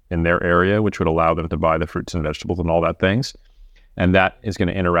than in their area, which would allow them to buy the fruits and vegetables and all that things. And that is going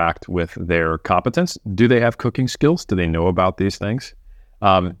to interact with their competence. Do they have cooking skills? Do they know about these things?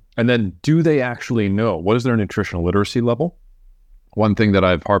 And then do they actually know? What is their nutritional literacy level? One thing that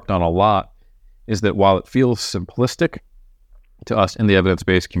I've harped on a lot is that while it feels simplistic to us in the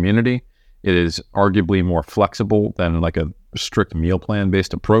evidence-based community, it is arguably more flexible than like a strict meal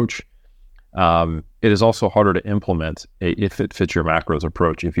plan-based approach. It is also harder to implement if it fits your macros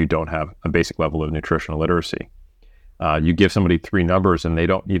approach if you don't have a basic level of nutritional literacy. You give somebody 3 numbers and they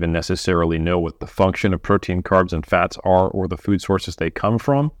don't even necessarily know what the function of protein, carbs, and fats are, or the food sources they come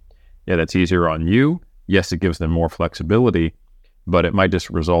from. Yeah, that's easier on you. Yes, it gives them more flexibility, but it might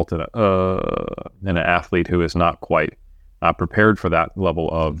just result in an athlete who is not quite prepared for that level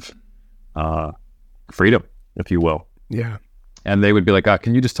of freedom, if you will. Yeah. And they would be like,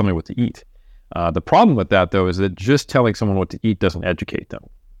 can you just tell me what to eat? The problem with that, though, is that just telling someone what to eat doesn't educate them.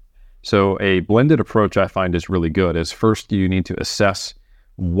 So a blended approach I find is really good. Is first you need to assess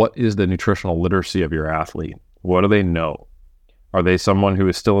what is the nutritional literacy of your athlete. What do they know? Are they someone who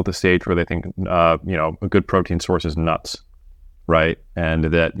is still at the stage where they think, a good protein source is nuts, right? And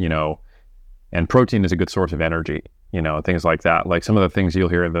that, and protein is a good source of energy, things like that. Like some of the things you'll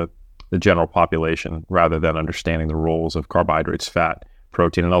hear in the general population, rather than understanding the roles of carbohydrates, fat,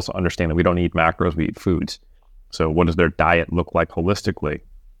 protein, and also understand that we don't eat macros, we eat foods. So what does their diet look like holistically?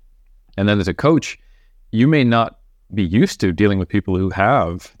 And then as a coach, you may not be used to dealing with people who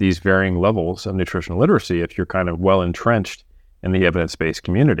have these varying levels of nutritional literacy if you're kind of well entrenched in the evidence-based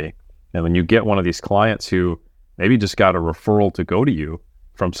community. And when you get one of these clients who maybe just got a referral to go to you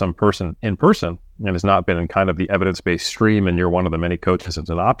from some person in person and has not been in kind of the evidence-based stream, and you're one of the many coaches as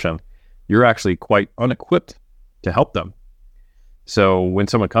an option, you're actually quite unequipped to help them. So when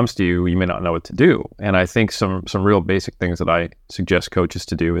someone comes to you, you may not know what to do. And I think some real basic things that I suggest coaches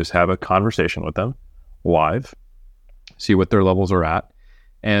to do is have a conversation with them live, see what their levels are at.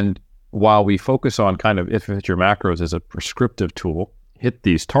 And while we focus on kind of if it's your macros as a prescriptive tool, hit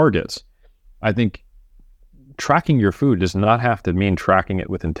these targets, I think tracking your food does not have to mean tracking it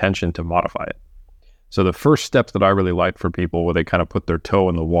with intention to modify it. So the first steps that I really like for people where they kind of put their toe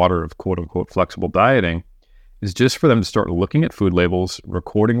in the water of quote unquote flexible dieting is just for them to start looking at food labels,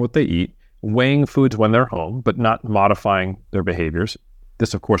 recording what they eat, weighing foods when they're home, but not modifying their behaviors.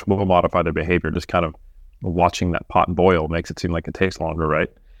 This, of course, will modify their behavior. Just kind of watching that pot boil makes it seem like it takes longer, right?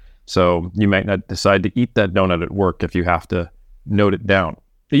 So you might not decide to eat that donut at work if you have to note it down,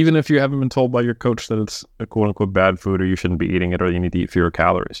 even if you haven't been told by your coach that it's a quote unquote bad food or you shouldn't be eating it or you need to eat fewer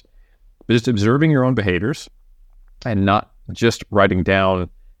calories. But just observing your own behaviors and not just writing down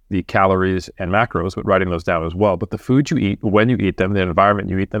the calories and macros, but writing those down as well. But the food you eat, when you eat them, the environment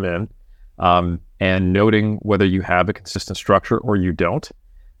you eat them in, and noting whether you have a consistent structure or you don't,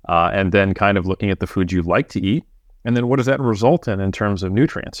 and then kind of looking at the foods you like to eat, and then what does that result in terms of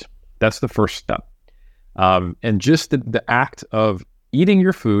nutrients? That's the first step. And just the act of eating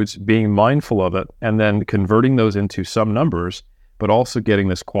your foods, being mindful of it, and then converting those into some numbers, but also getting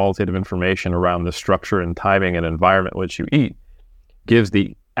this qualitative information around the structure and timing and environment which you eat, gives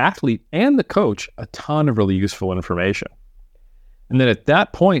the athlete and the coach a ton of really useful information. And then at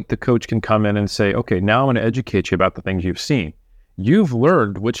that point, the coach can come in and say, okay, now I'm going to educate you about the things you've seen. You've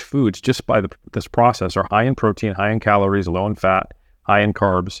learned which foods, just by this process, are high in protein, high in calories, low in fat, high in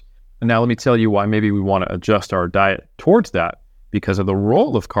carbs. And now let me tell you why maybe we want to adjust our diet towards that because of the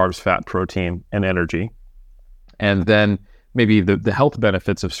role of carbs, fat, protein, and energy. And then maybe the health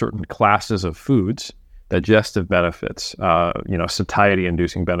benefits of certain classes of foods, digestive benefits,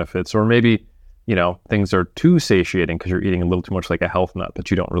 satiety-inducing benefits, or maybe, things are too satiating because you're eating a little too much like a health nut,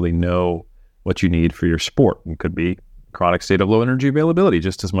 but you don't really know what you need for your sport. It could be chronic state of low energy availability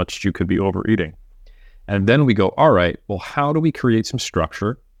just as much as you could be overeating. And then we go, all right, well, how do we create some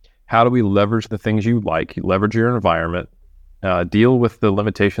structure? How do we leverage the things you like, leverage your environment, deal with the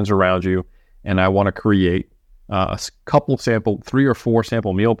limitations around you? And I want to create three or four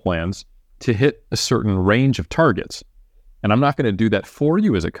sample meal plans to hit a certain range of targets. And I'm not going to do that for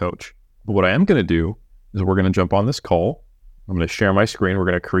you as a coach. But what I am going to do is we're going to jump on this call. I'm going to share my screen. We're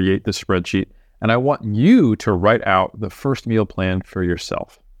going to create this spreadsheet. And I want you to write out the first meal plan for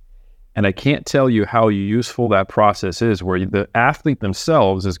yourself. And I can't tell you how useful that process is, where the athlete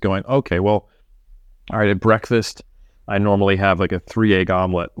themselves is going, okay, well, all right, at breakfast, I normally have like a 3-egg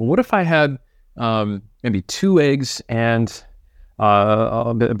omelet. What if I had maybe 2 eggs and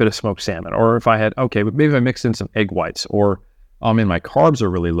a bit of smoked salmon? Or if I had, okay, but maybe if I mixed in some egg whites, or my carbs are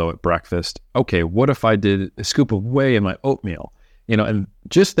really low at breakfast. Okay, what if I did a scoop of whey in my oatmeal? And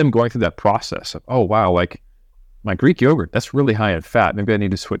just them going through that process of, oh, wow, like my Greek yogurt, that's really high in fat. Maybe I need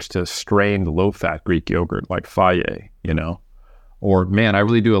to switch to strained low-fat Greek yogurt like Fage, Or, man, I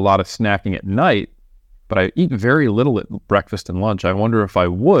really do a lot of snacking at night, but I eat very little at breakfast and lunch. I wonder if I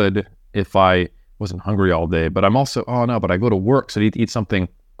would if I wasn't hungry all day. But I'm also, but I go to work, so I need to eat something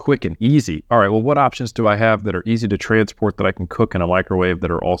quick and easy. All right, well, what options do I have that are easy to transport, that I can cook in a microwave,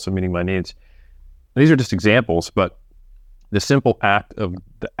 that are also meeting my needs? These are just examples, but the simple act of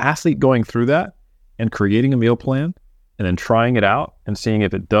the athlete going through that and creating a meal plan and then trying it out and seeing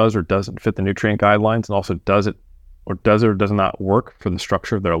if it does or doesn't fit the nutrient guidelines, and also does it or does not work for the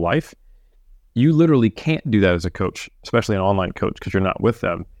structure of their life. You literally can't do that as a coach, especially an online coach, because you're not with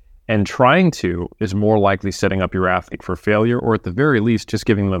them. And trying to is more likely setting up your athlete for failure, or at the very least, just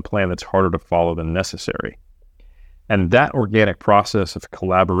giving them a plan that's harder to follow than necessary. And that organic process of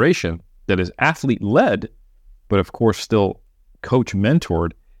collaboration that is athlete-led, but of course still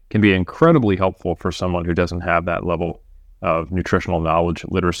coach-mentored, can be incredibly helpful for someone who doesn't have that level of nutritional knowledge,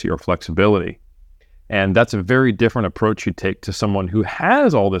 literacy, or flexibility. And that's a very different approach you take to someone who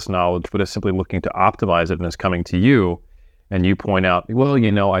has all this knowledge, but is simply looking to optimize it and is coming to you. And you point out,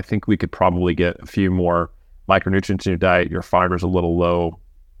 well, I think we could probably get a few more micronutrients in your diet. Your fiber's a little low.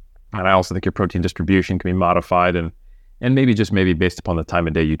 And I also think your protein distribution can be modified. And maybe based upon the time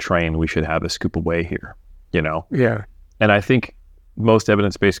of day you train, we should have a scoop of whey here, Yeah. And I think most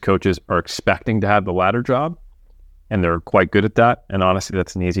evidence-based coaches are expecting to have the latter job, and they're quite good at that. And honestly,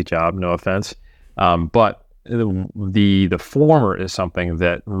 that's an easy job, no offense. But the former is something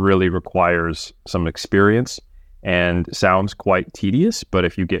that really requires some experience and sounds quite tedious, but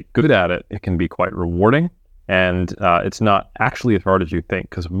if you get good at it, it can be quite rewarding. And it's not actually as hard as you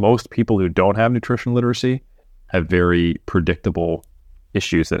think, because most people who don't have nutrition literacy have very predictable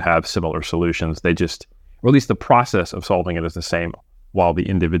issues that have similar solutions. They just, or at least the process of solving it is the same, while the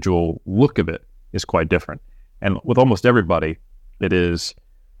individual look of it is quite different. And with almost everybody, it is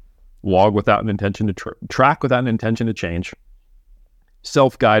log without an intention to track without an intention to change,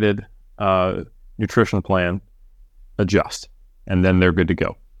 self-guided nutrition plan, adjust, and then they're good to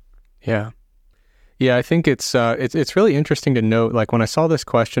go. Yeah. I think it's really interesting to note. Like when I saw this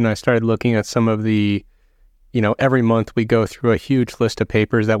question, I started looking at some of the, every month we go through a huge list of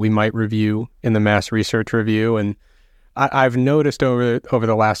papers that we might review in the Mass Research Review, and I've noticed over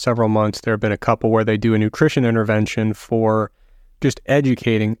the last several months there have been a couple where they do a nutrition intervention for just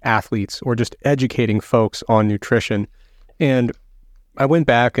educating athletes or just educating folks on nutrition. And I went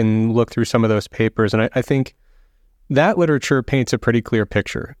back and looked through some of those papers, and I think that literature paints a pretty clear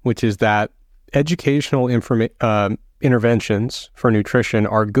picture, which is that educational interventions for nutrition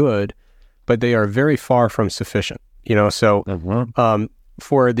are good, but they are very far from sufficient.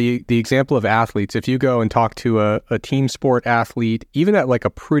 For the example of athletes, if you go and talk to a team sport athlete, even at like a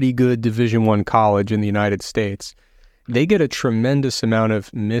pretty good Division I college in the United States, they get a tremendous amount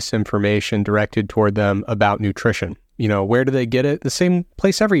of misinformation directed toward them about nutrition. Where do they get it? The same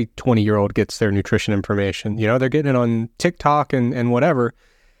place every 20-year-old gets their nutrition information. They're getting it on TikTok and whatever.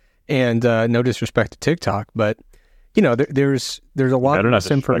 And no disrespect to TikTok, but there's a lot of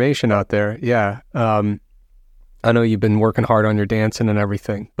misinformation out there. Yeah. I know you've been working hard on your dancing and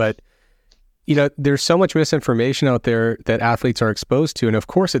everything, but there's so much misinformation out there that athletes are exposed to. And of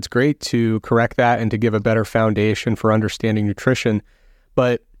course, it's great to correct that and to give a better foundation for understanding nutrition.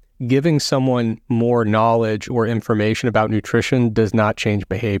 But giving someone more knowledge or information about nutrition does not change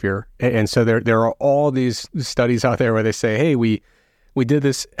behavior. And so there are all these studies out there where they say, hey, we did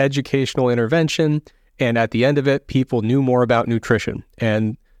this educational intervention And at the end of it, people knew more about nutrition.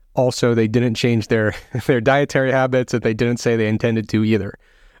 And also, they didn't change their dietary habits, and they didn't say they intended to either.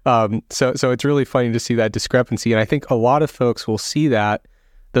 So it's really funny to see that discrepancy. And I think a lot of folks will see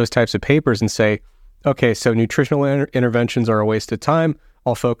those types of papers and say, okay, so nutritional interventions are a waste of time.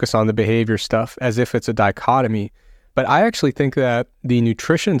 I'll focus on the behavior stuff, as if it's a dichotomy. But I actually think that the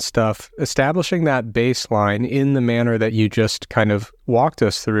nutrition stuff, establishing that baseline in the manner that you just kind of walked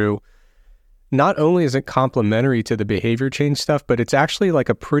us through, not only is it complementary to the behavior change stuff, but it's actually like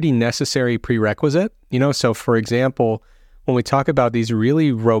a pretty necessary prerequisite. So for example, when we talk about these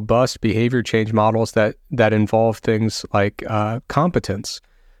really robust behavior change models that involve things like competence,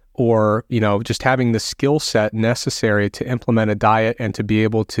 or just having the skill set necessary to implement a diet and to be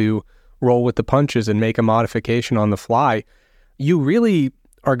able to roll with the punches and make a modification on the fly, you really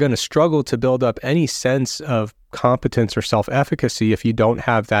are going to struggle to build up any sense of competence or self-efficacy if you don't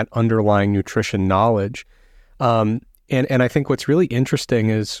have that underlying nutrition knowledge. And I think what's really interesting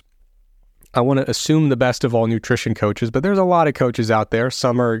is, I want to assume the best of all nutrition coaches, but there's a lot of coaches out there.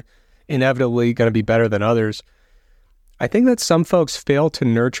 Some are inevitably going to be better than others. I think that some folks fail to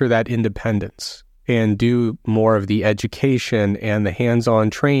nurture that independence and do more of the education and the hands-on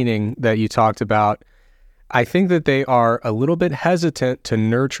training that you talked about. I think that they are a little bit hesitant to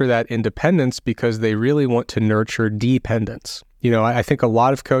nurture that independence because they really want to nurture dependence. I think a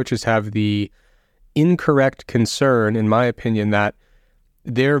lot of coaches have the incorrect concern, in my opinion, that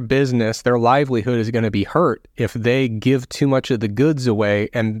their business, their livelihood is going to be hurt if they give too much of the goods away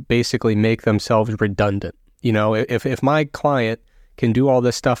and basically make themselves redundant. If my client can do all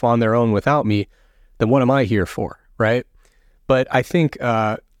this stuff on their own without me, then what am I here for, right? But I think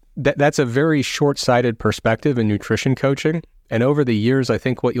that's a very short-sighted perspective in nutrition coaching. And over the years, I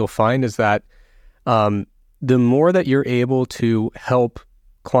think what you'll find is that the more that you're able to help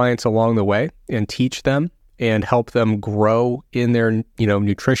clients along the way and teach them and help them grow in their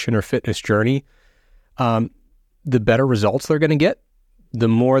nutrition or fitness journey, the better results they're going to get, the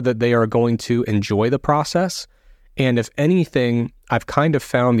more that they are going to enjoy the process. And if anything, I've kind of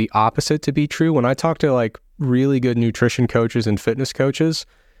found the opposite to be true. When I talk to like really good nutrition coaches and fitness coaches,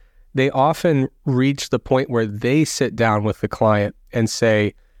 they often reach the point where they sit down with the client and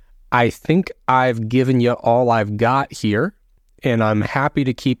say, I think I've given you all I've got here, and I'm happy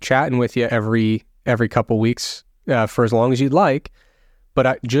to keep chatting with you every couple weeks for as long as you'd like.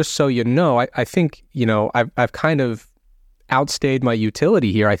 But just so you know, I think, I've kind of outstayed my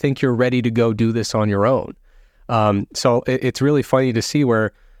utility here. I think you're ready to go do this on your own. So it's really funny to see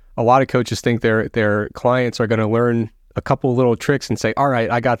where a lot of coaches think their clients are going to learn a couple little tricks and say, all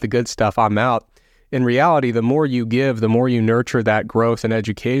right, I got the good stuff, I'm out. In reality, the more you give, the more you nurture that growth and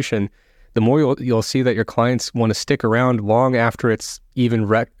education, the more you'll see that your clients want to stick around long after it's even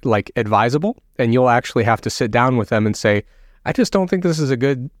advisable. And you'll actually have to sit down with them and say, I just don't think this is a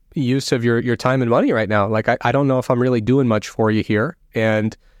good use of your time and money right now. Like, I don't know if I'm really doing much for you here.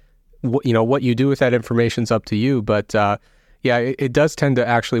 And what you do with that information is up to you. But it does tend to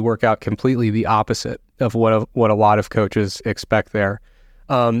actually work out completely the opposite of what a lot of coaches expect there.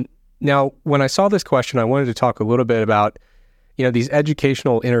 Now, when I saw this question, I wanted to talk a little bit about, these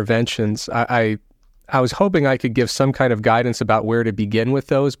educational interventions. I was hoping I could give some kind of guidance about where to begin with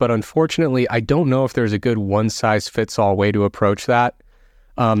those, but unfortunately, I don't know if there's a good one-size-fits-all way to approach that.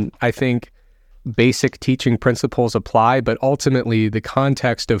 I think basic teaching principles apply, but ultimately the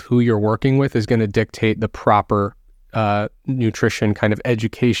context of who you're working with is going to dictate the proper nutrition kind of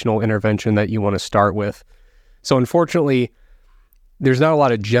educational intervention that you want to start with. So unfortunately, there's not a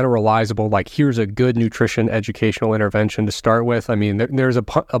lot of generalizable, like, here's a good nutrition educational intervention to start with. I mean, there's a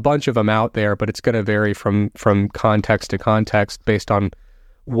bunch of them out there, but it's going to vary from context to context based on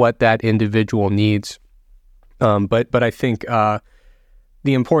what that individual needs. But I think the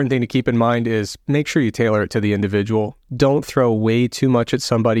important thing to keep in mind is make sure you tailor it to the individual. Don't throw way too much at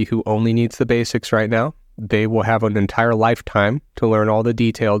somebody who only needs the basics right now. They will have an entire lifetime to learn all the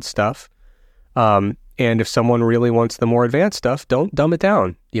detailed stuff. And if someone really wants the more advanced stuff, don't dumb it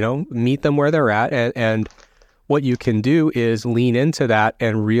down. Meet them where they're at. And what you can do is lean into that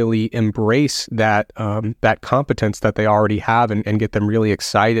and really embrace that competence that they already have and get them really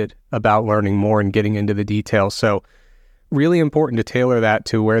excited about learning more and getting into the details. So really important to tailor that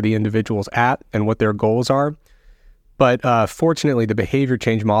to where the individual's at and what their goals are. But fortunately, the behavior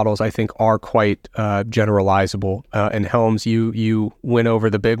change models, I think, are quite generalizable. And Helms, you went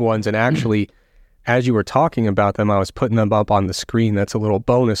over the big ones, and actually, as you were talking about them, I was putting them up on the screen. That's a little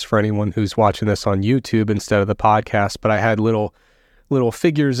bonus for anyone who's watching this on YouTube instead of the podcast. But I had little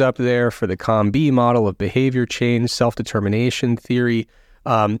figures up there for the COM-B model of behavior change, self-determination theory,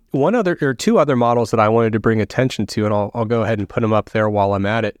 One other or two other models that I wanted to bring attention to, and I'll go ahead and put them up there while I'm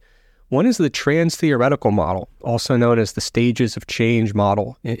at it. One is the trans-theoretical model, also known as the stages of change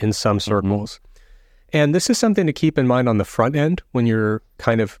model in some circles. And this is something to keep in mind on the front end when you're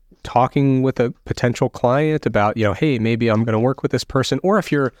kind of talking with a potential client about, hey, maybe I'm going to work with this person, or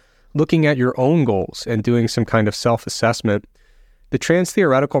if you're looking at your own goals and doing some kind of self-assessment. The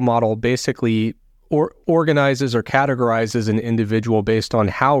trans-theoretical model basically organizes or categorizes an individual based on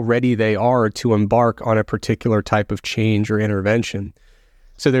how ready they are to embark on a particular type of change or intervention.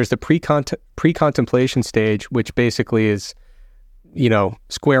 So there's the pre-contemplation stage, which basically is,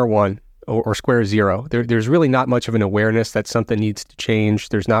 square one or square zero. There's really not much of an awareness that something needs to change.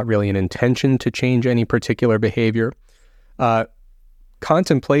 There's not really an intention to change any particular behavior.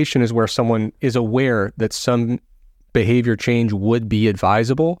 Contemplation is where someone is aware that some behavior change would be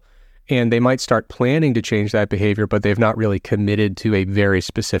advisable, and they might start planning to change that behavior, but they've not really committed to a very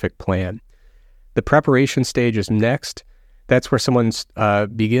specific plan. The preparation stage is next. That's where someone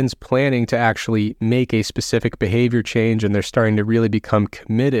begins planning to actually make a specific behavior change, and they're starting to really become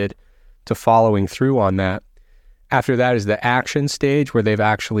committed to following through on that. After that is the action stage, where they've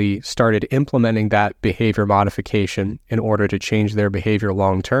actually started implementing that behavior modification in order to change their behavior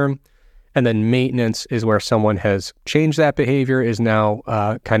long term. And then maintenance is where someone has changed that behavior, is now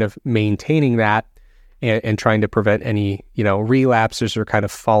kind of maintaining that and trying to prevent any, relapses or kind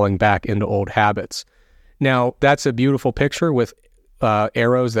of falling back into old habits. Now, that's a beautiful picture with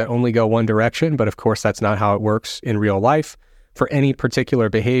arrows that only go one direction, but of course that's not how it works in real life. For any particular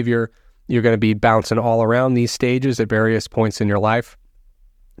behavior, you're going to be bouncing all around these stages at various points in your life.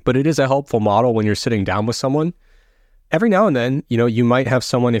 But it is a helpful model when you're sitting down with someone. Every now and then, you might have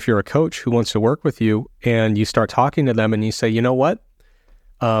someone, if you're a coach, who wants to work with you, and you start talking to them and you say, you know what,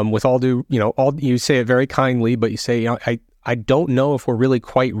 with all due, you say it very kindly, but you say, I don't know if we're really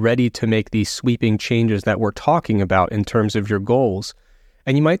quite ready to make these sweeping changes that we're talking about in terms of your goals.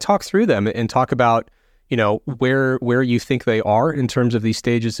 And you might talk through them and talk about, where you think they are in terms of these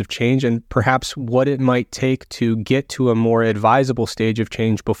stages of change, and perhaps what it might take to get to a more advisable stage of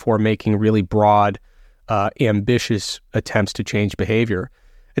change before making really broad, ambitious attempts to change behavior.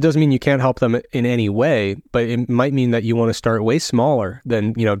 It doesn't mean you can't help them in any way, but it might mean that you want to start way smaller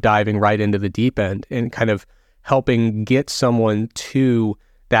than, diving right into the deep end and kind of helping get someone to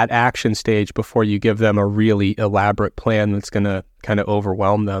that action stage before you give them a really elaborate plan that's going to kind of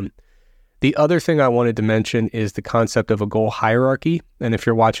overwhelm them. The other thing I wanted to mention is the concept of a goal hierarchy. And if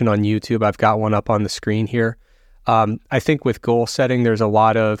you're watching on YouTube, I've got one up on the screen here. I think with goal setting, there's a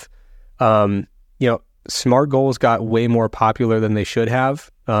lot of, SMART goals got way more popular than they should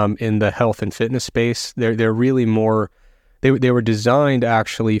have in the health and fitness space. They're really more, they were designed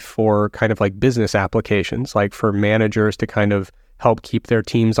actually for kind of like business applications, like for managers to kind of help keep their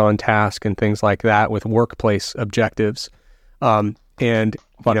teams on task and things like that with workplace objectives. Fun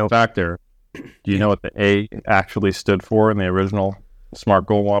fact there. Do you know what the A actually stood for in the original SMART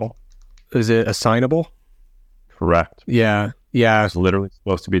goal model? Is it assignable? Correct. Yeah. It's literally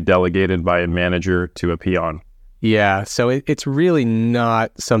supposed to be delegated by a manager to a peon. Yeah. So it's really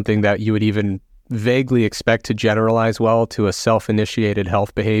not something that you would even vaguely expect to generalize well to a self-initiated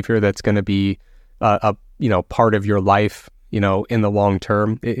health behavior that's going to be a part of your life, in the long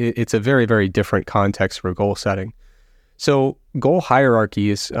term. It's a very, very different context for goal setting. So goal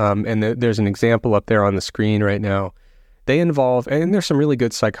hierarchies, and there's an example up there on the screen right now, they involve, and there's some really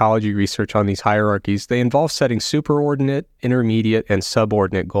good psychology research on these hierarchies, they involve setting superordinate, intermediate, and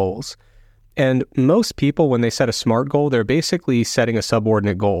subordinate goals. And most people, when they set a SMART goal, they're basically setting a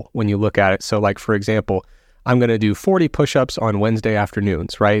subordinate goal when you look at it. So like, for example, I'm going to do 40 push-ups on Wednesday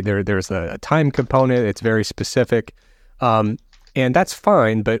afternoons, right? There's a time component. It's very specific. And that's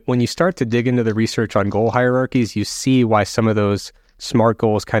fine, but when you start to dig into the research on goal hierarchies, you see why some of those SMART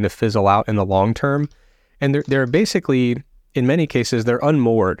goals kind of fizzle out in the long term. And they're basically, in many cases, they're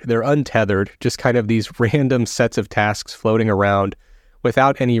unmoored, they're untethered, just kind of these random sets of tasks floating around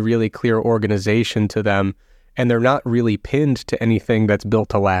without any really clear organization to them, and they're not really pinned to anything that's built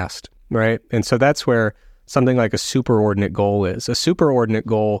to last, right? And so that's where something like a superordinate goal is. A superordinate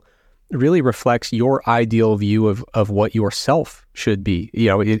goal really reflects your ideal view of what yourself should be.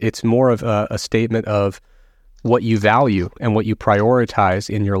 It's more of a statement of what you value and what you prioritize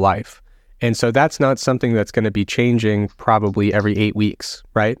in your life. And so that's not something that's going to be changing probably every 8 weeks,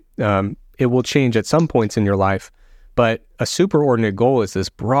 right? It will change at some points in your life, but a superordinate goal is this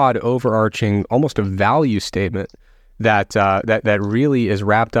broad, overarching, almost a value statement that really is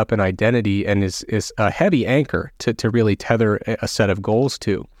wrapped up in identity and is a heavy anchor to really tether a set of goals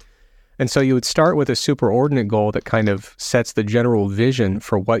to. And so you would start with a superordinate goal that kind of sets the general vision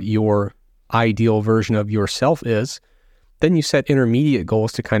for what your ideal version of yourself is. Then you set intermediate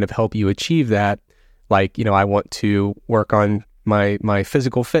goals to kind of help you achieve that. Like, I want to work on my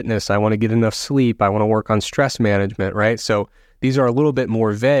physical fitness. I want to get enough sleep. I want to work on stress management, right? So these are a little bit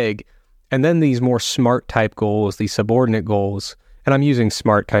more vague. And then these more SMART type goals, these subordinate goals, and I'm using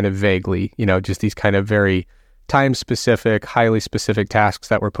SMART kind of vaguely, just these kind of very time-specific, highly specific tasks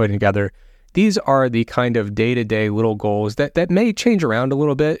that we're putting together. These are the kind of day-to-day little goals that may change around a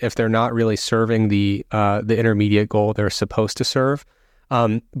little bit if they're not really serving the intermediate goal they're supposed to serve.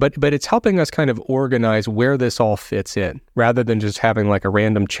 But it's helping us kind of organize where this all fits in, rather than just having like a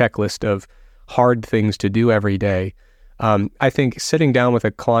random checklist of hard things to do every day. I think sitting down with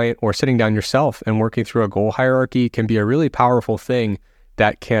a client or sitting down yourself and working through a goal hierarchy can be a really powerful thing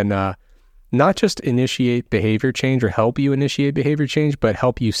that can not just initiate behavior change or help you initiate behavior change, but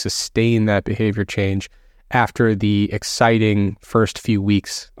help you sustain that behavior change after the exciting first few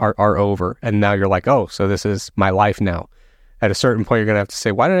weeks are over. And now you're like, oh, so this is my life now. At a certain point, you're going to have to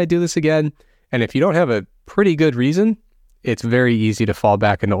say, why did I do this again? And if you don't have a pretty good reason, it's very easy to fall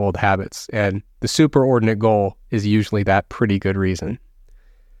back into old habits. And the superordinate goal is usually that pretty good reason.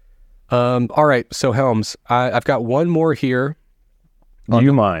 All right. So Helms, I've got one more here. Do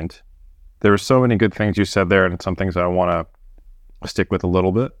you mind? There were so many good things you said there, and some things I want to stick with a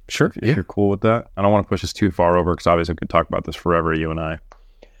little bit. Sure. If you're cool with that. I don't want to push this too far over, because obviously we could talk about this forever, you and I.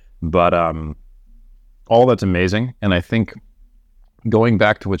 But all that's amazing. And I think going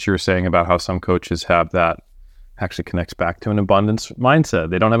back to what you were saying about how some coaches have that actually connects back to an abundance mindset.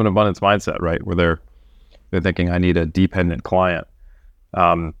 They don't have an abundance mindset, right? Where they're thinking, I need a dependent client.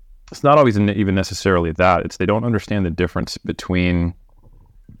 It's not always even necessarily that. It's they don't understand the difference between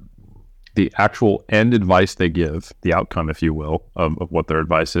the actual end advice they give, the outcome, if you will, of what their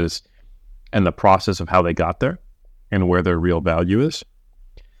advice is, and the process of how they got there and where their real value is.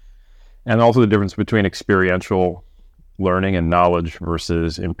 And also the difference between experiential learning and knowledge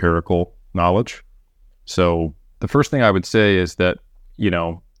versus empirical knowledge. So the first thing I would say is that,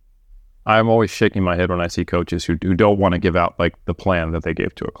 I'm always shaking my head when I see coaches who don't want to give out like the plan that they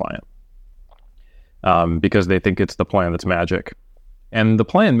gave to a client, because they think it's the plan that's magic. And the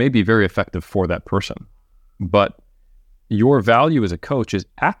plan may be very effective for that person, but your value as a coach is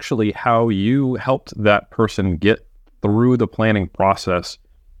actually how you helped that person get through the planning process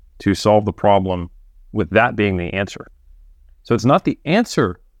to solve the problem, with that being the answer. So it's not the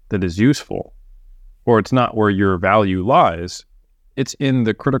answer that is useful, or it's not where your value lies. It's in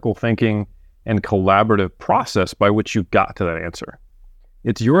the critical thinking and collaborative process by which you got to that answer.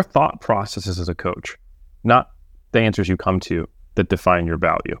 It's your thought processes as a coach, not the answers you come to, that define your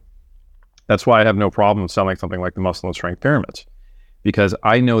value. That's why I have no problem selling something like the muscle and strength pyramids, because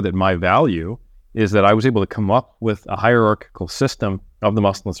I know that my value is that I was able to come up with a hierarchical system of the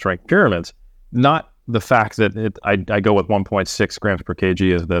muscle and strength pyramids, not the fact that I go with 1.6 grams per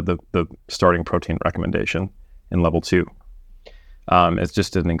kg as the starting protein recommendation in level 2. It's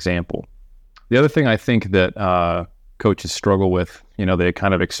just an example. The other thing I think that coaches struggle with, they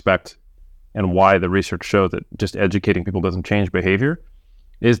kind of expect, and why the research shows that just educating people doesn't change behavior,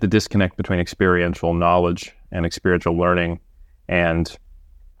 is the disconnect between experiential knowledge and experiential learning and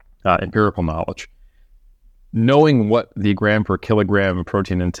empirical knowledge. Knowing what the gram per kilogram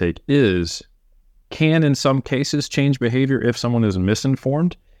protein intake is can, in some cases, change behavior if someone is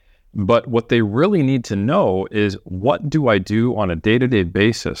misinformed. But what they really need to know is, what do I do on a day-to-day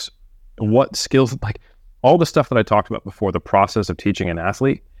basis? What skills, like all the stuff that I talked about before, the process of teaching an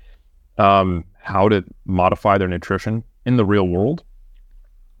athlete, how to modify their nutrition in the real world,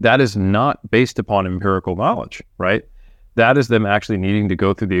 that is not based upon empirical knowledge, right? That is them actually needing to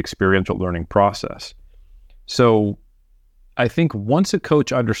go through the experiential learning process. So I think once a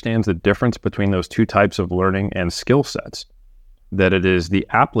coach understands the difference between those two types of learning and skill sets, that it is the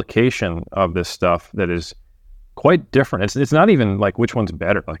application of this stuff that is quite different. It's not even like which one's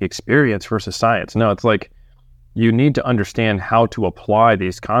better, like experience versus science. No, it's like you need to understand how to apply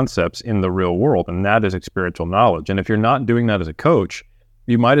these concepts in the real world, and that is experiential knowledge. And if you're not doing that as a coach,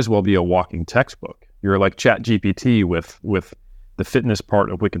 you might as well be a walking textbook. You're like ChatGPT with the fitness part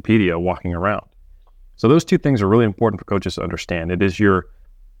of Wikipedia walking around. So those two things are really important for coaches to understand. It is your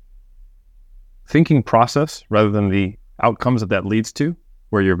thinking process rather than the outcomes that leads to,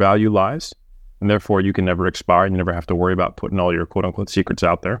 where your value lies, and therefore you can never expire and you never have to worry about putting all your quote-unquote secrets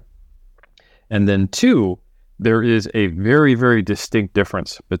out there. And then 2, there is a very, very distinct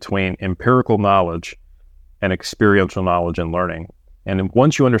difference between empirical knowledge and experiential knowledge and learning. And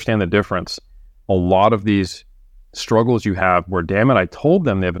once you understand the difference, a lot of these struggles you have where, damn it, I told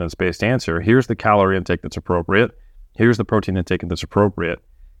them the evidence-based answer. Here's the calorie intake that's appropriate. Here's the protein intake that's appropriate.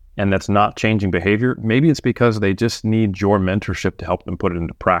 And that's not changing behavior. Maybe it's because they just need your mentorship to help them put it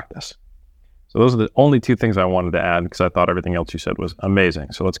into practice. So those are the only two things I wanted to add, because I thought everything else you said was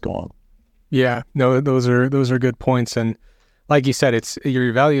amazing. So let's go on. Yeah, no, those are good points. And like you said, it's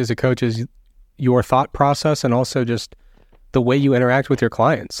your value as a coach is your thought process and also just the way you interact with your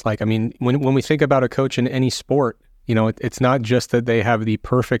clients. Like, I mean, when we think about a coach in any sport, you know, it's not just that they have the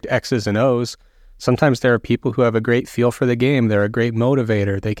perfect X's and O's. Sometimes there are people who have a great feel for the game. They're a great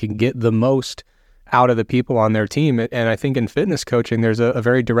motivator. They can get the most out of the people on their team. And I think in fitness coaching, there's a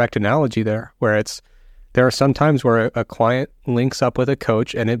very direct analogy there where there are some times where a client links up with a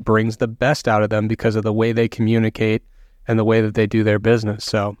coach and it brings the best out of them because of the way they communicate and the way that they do their business.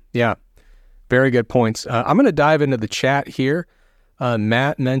 So yeah, very good points. I'm going to dive into the chat here.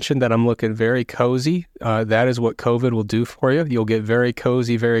 Matt mentioned that I'm looking very cozy. That is what COVID will do for you. You'll get very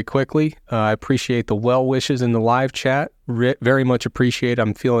cozy very quickly. I appreciate the well wishes in the live chat. Very much appreciate.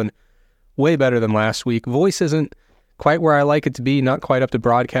 I'm feeling way better than last week. Voice isn't quite where I like it to be, not quite up to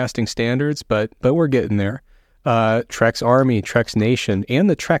broadcasting standards, but we're getting there. Trex Army, Trex Nation, and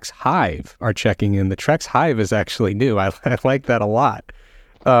the Trex Hive are checking in. The Trex Hive is actually new. I like that a lot.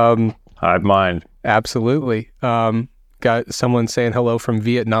 Hive mind. Absolutely. Got someone saying hello from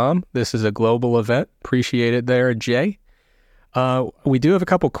Vietnam. This is a global event. Appreciate it there, Jay. We do have a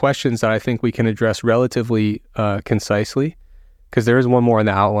couple questions that I think we can address relatively concisely, because there is one more in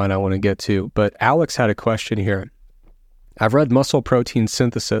the outline I want to get to. But Alex had a question here. I've read muscle protein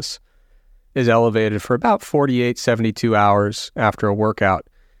synthesis is elevated for about 48, 72 hours after a workout.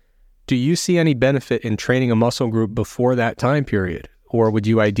 Do you see any benefit in training a muscle group before that time period? Or would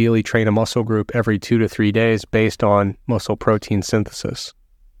you ideally train a muscle group every 2 to 3 days based on muscle protein synthesis?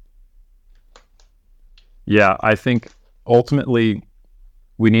 Yeah, I think ultimately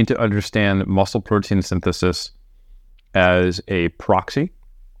we need to understand muscle protein synthesis as a proxy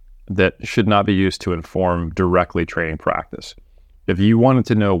that should not be used to inform directly training practice. If you wanted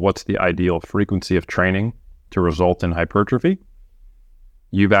to know what's the ideal frequency of training to result in hypertrophy,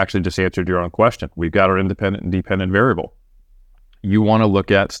 you've actually just answered your own question. We've got our independent and dependent variable. You want to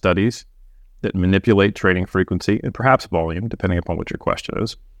look at studies that manipulate training frequency and perhaps volume, depending upon what your question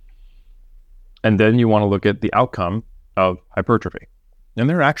is. And then you want to look at the outcome of hypertrophy. And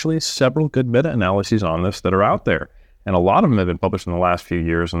there are actually several good meta-analyses on this that are out there. And a lot of them have been published in the last few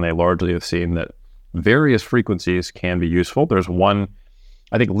years, and they largely have seen that various frequencies can be useful. There's one,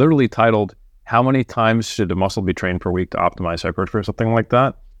 I think, literally titled, "How many times should a muscle be trained per week to optimize hypertrophy?" or something like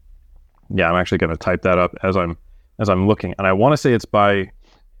that. Yeah, I'm actually going to type that up as I'm looking. And I want to say it's by,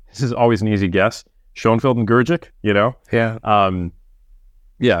 this is always an easy guess, Schoenfeld and Gurgic, you know?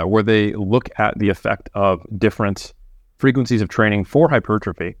 Yeah. Where they look at the effect of different frequencies of training for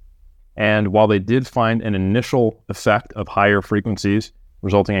hypertrophy. And while they did find an initial effect of higher frequencies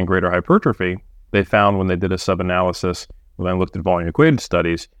resulting in greater hypertrophy, they found when they did a sub-analysis, when they looked at volume-equated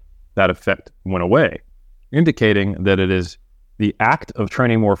studies, that effect went away, indicating that it is the act of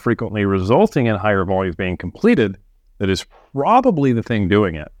training more frequently resulting in higher volumes being completed that is probably the thing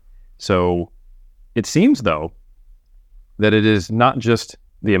doing it. So it seems, though, that it is not just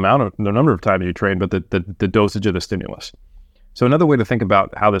the number of times you train, but the dosage of the stimulus. So another way to think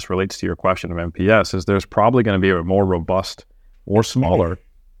about how this relates to your question of MPS is there's probably going to be a more robust or smaller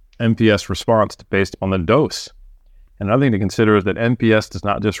MPS response based on the dose. And another thing to consider is that MPS does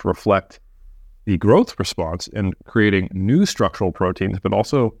not just reflect the growth response in creating new structural proteins, but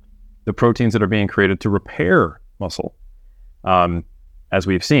also the proteins that are being created to repair muscle, as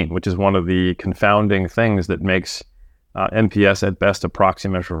we've seen, which is one of the confounding things that makes MPS at best a proxy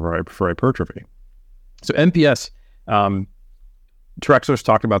measure for hypertrophy. So MPS, Trexler's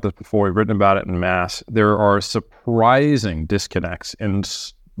talked about this before, we've written about it in Mass. There are surprising disconnects and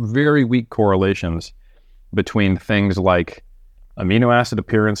very weak correlations between things like amino acid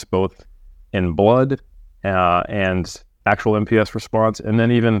appearance, both in blood and actual MPS response, and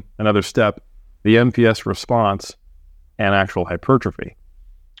then even another step, the MPS response and actual hypertrophy.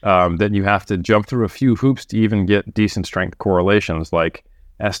 Then you have to jump through a few hoops to even get decent strength correlations, like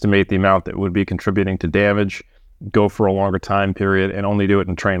estimate the amount that would be contributing to damage, go for a longer time period, and only do it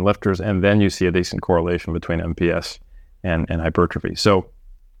in trained lifters, and then you see a decent correlation between MPS and hypertrophy. So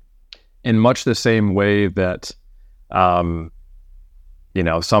in much the same way that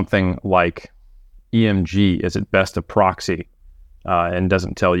something like EMG is at best a proxy and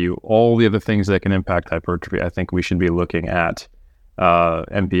doesn't tell you all the other things that can impact hypertrophy, I think we should be looking at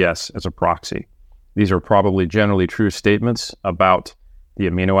MPS as a proxy. These are probably generally true statements about the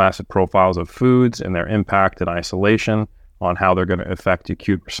amino acid profiles of foods and their impact in isolation on how they're going to affect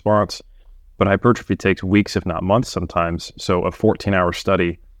acute response. But hypertrophy takes weeks, if not months sometimes. So a 14-hour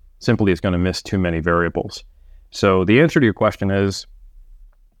study simply is going to miss too many variables. So the answer to your question is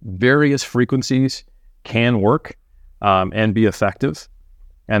various frequencies can work and be effective.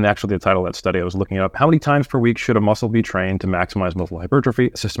 And actually the title of that study, I was looking up, how many times per week should a muscle be trained to maximize muscle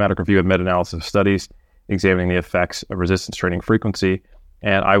hypertrophy? A systematic review and meta-analysis of studies examining the effects of resistance training frequency.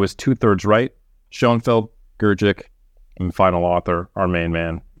 And I was 2/3 right. Schoenfeld, Gurgic, and the final author, our main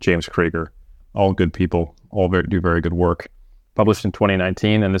man, James Krieger. All good people, all do very good work. Published in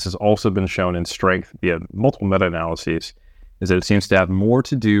 2019, and this has also been shown in strength via multiple meta-analyses, is that it seems to have more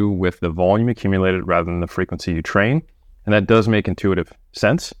to do with the volume accumulated rather than the frequency you train. And that does make intuitive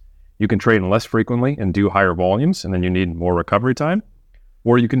sense. You can train less frequently and do higher volumes, and then you need more recovery time.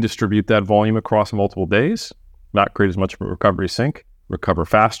 Or you can distribute that volume across multiple days, not create as much of a recovery sink, recover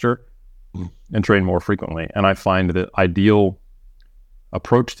faster, and train more frequently. And I find the ideal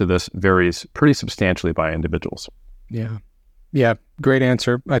approach to this varies pretty substantially by individuals. Yeah, great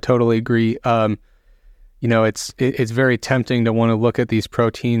answer. I totally agree. It's very tempting to want to look at these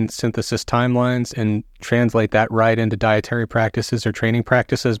protein synthesis timelines and translate that right into dietary practices or training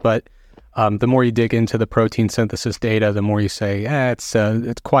practices. But the more you dig into the protein synthesis data, the more you say, it's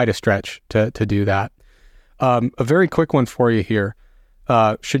quite a stretch to do that. A very quick one for you here.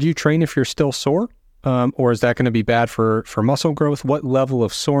 Should you train if you're still sore? Or is that going to be bad for muscle growth? What level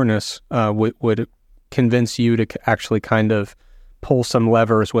of soreness would convince you to actually kind of pull some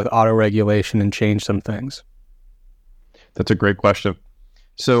levers with autoregulation and change some things? That's a great question.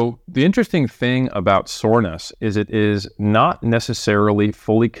 So the interesting thing about soreness is it is not necessarily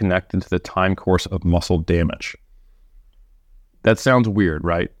fully connected to the time course of muscle damage. That sounds weird,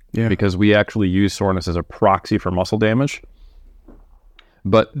 right? Yeah. Because we actually use soreness as a proxy for muscle damage.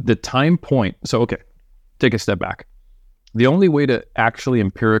 But the time point, so okay, take a step back. The only way to actually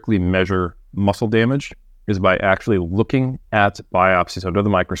empirically measure muscle damage is by actually looking at biopsies under the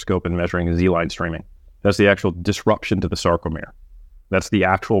microscope and measuring Z-line streaming. That's the actual disruption to the sarcomere. That's the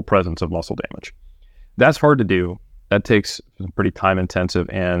actual presence of muscle damage. That's hard to do. That takes some pretty time-intensive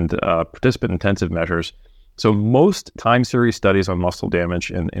and participant-intensive measures. So most time series studies on muscle damage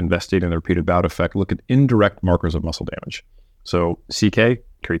and investigating the repeated bout effect look at indirect markers of muscle damage. So CK,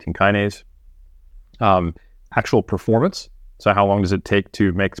 creatine kinase, actual performance. So how long does it take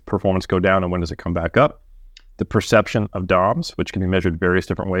to make performance go down and when does it come back up? The perception of DOMS, which can be measured various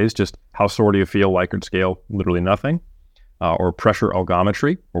different ways. Just how sore do you feel, Likert scale, literally nothing. Or pressure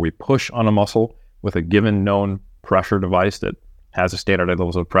algometry, where we push on a muscle with a given known pressure device that has a standardized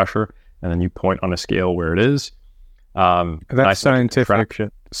levels of pressure, and then you point on a scale where it is. That's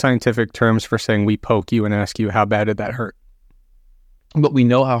scientific terms for saying we poke you and ask you how bad did that hurt. But we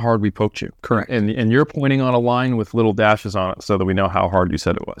know how hard we poked you. Correct. And you're pointing on a line with little dashes on it so that we know how hard you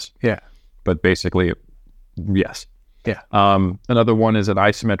said it was. Yeah. But basically, yes. Yeah. Another one is an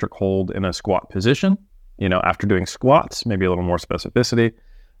isometric hold in a squat position. After doing squats, maybe a little more specificity.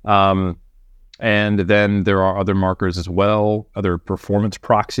 And then there are other markers as well, other performance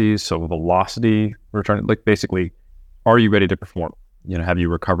proxies. So velocity, return, like basically, are you ready to perform? Have you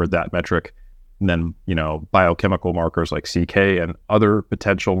recovered that metric? And then, biochemical markers like CK and other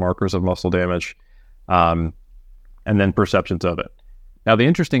potential markers of muscle damage, and then perceptions of it. Now, the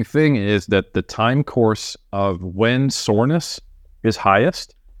interesting thing is that the time course of when soreness is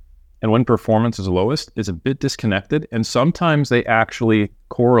highest and when performance is lowest is a bit disconnected, and sometimes they actually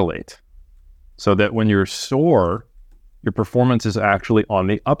correlate. So that when you're sore, your performance is actually on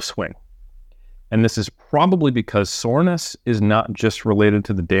the upswing. And this is probably because soreness is not just related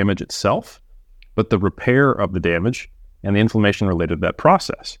to the damage itself, but the repair of the damage and the inflammation related to that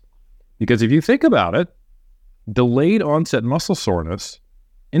process. Because if you think about it, delayed onset muscle soreness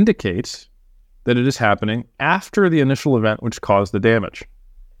indicates that it is happening after the initial event which caused the damage.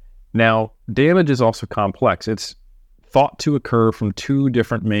 Now, damage is also complex. It's thought to occur from two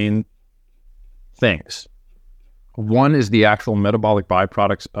different main things. One is the actual metabolic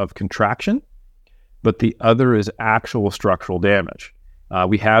byproducts of contraction, but the other is actual structural damage.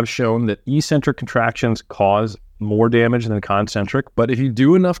 We have shown that eccentric contractions cause more damage than concentric, but if you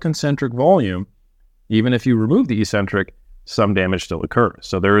do enough concentric volume, even if you remove the eccentric, some damage still occurs.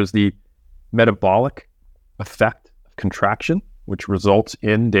 So there is the metabolic effect of contraction, which results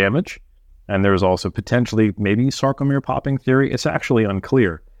in damage, and there's also potentially maybe sarcomere popping theory. It's actually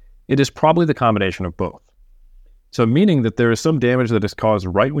unclear. It is probably the combination of both. So meaning that there is some damage that is caused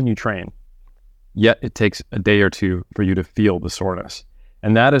right when you train, yet it takes a day or two for you to feel the soreness.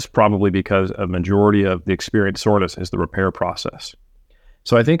 And that is probably because a majority of the experienced soreness is the repair process.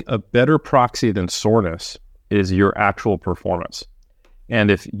 So I think a better proxy than soreness is your actual performance. And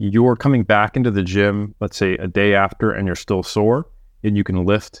if you're coming back into the gym, let's say a day after, and you're still sore, and you can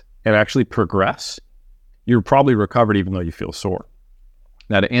lift and actually progress, you're probably recovered even though you feel sore.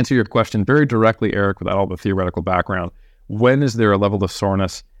 Now, to answer your question very directly, Eric, without all the theoretical background, when is there a level of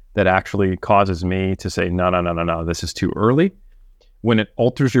soreness that actually causes me to say, no, this is too early? When it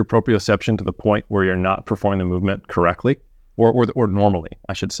alters your proprioception to the point where you're not performing the movement correctly, or normally,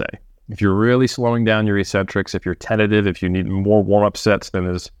 I should say. If you're really slowing down your eccentrics, if you're tentative, if you need more warm-up sets than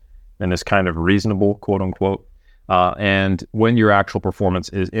is kind of reasonable, quote unquote, and when your actual performance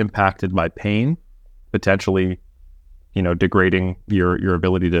is impacted by pain, potentially, degrading your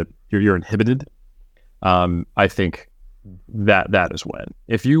ability to, you're inhibited. I think that is when.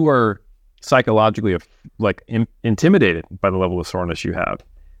 If you are psychologically intimidated by the level of soreness you have,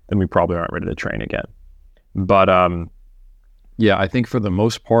 then we probably aren't ready to train again. But I think for the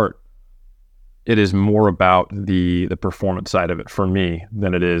most part, it is more about the performance side of it for me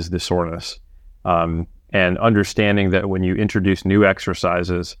than it is the soreness. And understanding that when you introduce new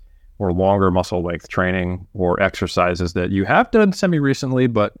exercises or longer muscle length training or exercises that you have done semi-recently,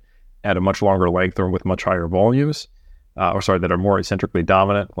 but at a much longer length or with much higher volumes, that are more eccentrically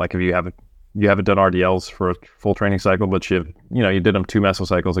dominant. Like if you haven't done RDLs for a full training cycle, but you did them 2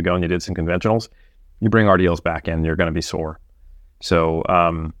 mesocycles ago and you did some conventionals, you bring RDLs back in, you're going to be sore. So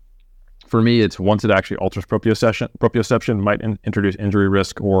for me, it's once it actually alters proprioception might introduce injury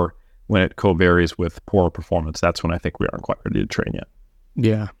risk, or when it co-varies with poor performance, that's when I think we aren't quite ready to train yet.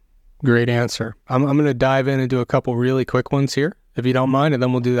 Yeah, great answer. I'm going to dive in and do a couple really quick ones here, if you don't mind, and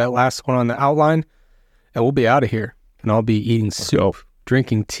then we'll do that last one on the outline, and we'll be out of here. And I'll be eating soup,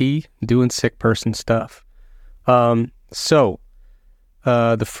 drinking tea, doing sick person stuff. So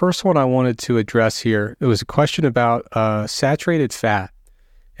the first one I wanted to address here, it was a question about saturated fat.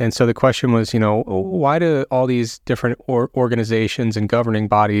 And so the question was, why do all these different organizations and governing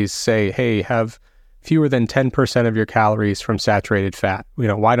bodies say, hey, have fewer than 10% of your calories from saturated fat?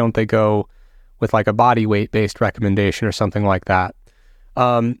 Why don't they go with like a body weight based recommendation or something like that?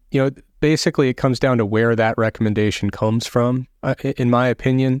 Basically it comes down to where that recommendation comes from, in my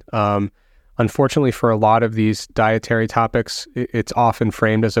opinion. Unfortunately, for a lot of these dietary topics, it's often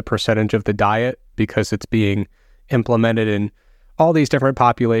framed as a percentage of the diet because it's being implemented in all these different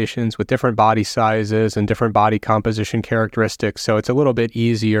populations with different body sizes and different body composition characteristics. So it's a little bit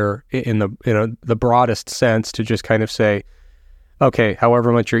easier in the broadest sense to just kind of say, okay,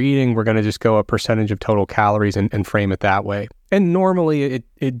 however much you're eating, we're going to just go a percentage of total calories and frame it that way. And normally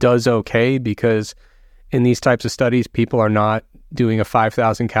it does okay, because in these types of studies, people are not doing a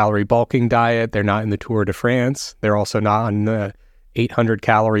 5,000 calorie bulking diet. They're not in the Tour de France. They're also not on the 800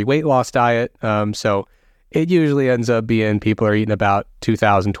 calorie weight loss diet. So it usually ends up being people are eating about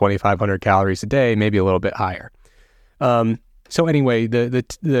 2,000, 2,500 calories a day, maybe a little bit higher. So anyway,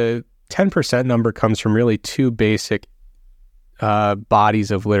 the 10% number comes from really two basic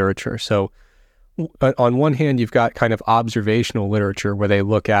bodies of literature. So on one hand, you've got kind of observational literature where they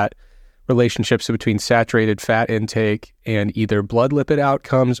look at relationships between saturated fat intake and either blood lipid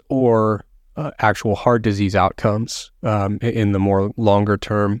outcomes or actual heart disease outcomes in the more longer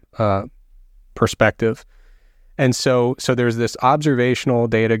term perspective. And so there's this observational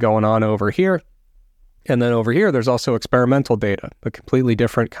data going on over here. And then over here, there's also experimental data, a completely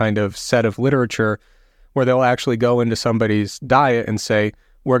different kind of set of literature where they'll actually go into somebody's diet and say,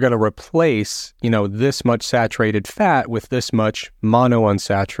 we're going to replace, this much saturated fat with this much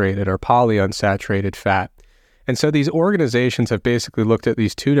monounsaturated or polyunsaturated fat. And so these organizations have basically looked at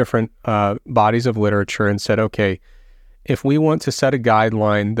these two different bodies of literature and said, okay, if we want to set a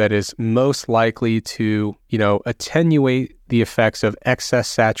guideline that is most likely to, attenuate the effects of excess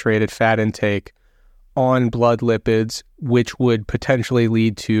saturated fat intake on blood lipids, which would potentially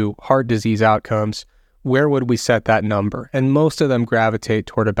lead to heart disease outcomes, where would we set that number? And most of them gravitate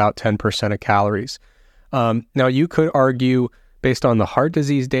toward about 10% of calories. Now, you could argue, based on the heart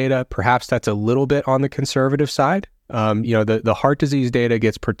disease data, perhaps that's a little bit on the conservative side. The heart disease data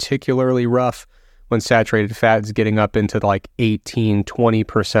gets particularly rough when saturated fat is getting up into like 18,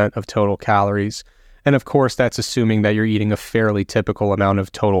 20% of total calories. And of course, that's assuming that you're eating a fairly typical amount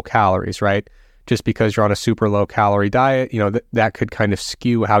of total calories, right? Just because you're on a super low calorie diet, that could kind of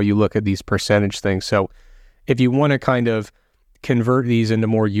skew how you look at these percentage things. So if you want to kind of convert these into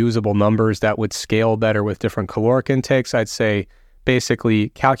more usable numbers that would scale better with different caloric intakes, I'd say basically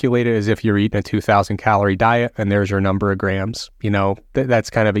calculate it as if you're eating a 2,000 calorie diet and there's your number of grams. That's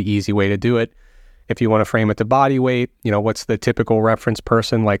kind of an easy way to do it. If you want to frame it to body weight, what's the typical reference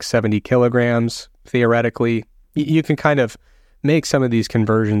person, like 70 kilograms, theoretically, you can kind of make some of these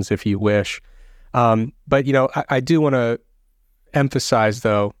conversions if you wish. But I do want to emphasize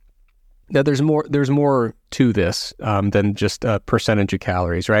though that there's more to this than just a percentage of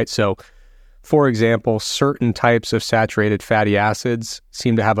calories, right? So, for example, certain types of saturated fatty acids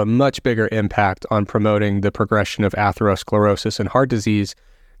seem to have a much bigger impact on promoting the progression of atherosclerosis and heart disease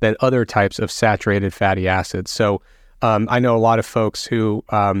than other types of saturated fatty acids. So I know a lot of folks who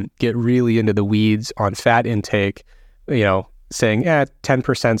get really into the weeds on fat intake, saying,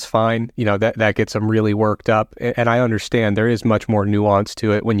 10%'s fine, that gets them really worked up. And I understand there is much more nuance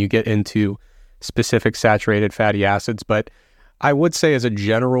to it when you get into specific saturated fatty acids. But I would say as a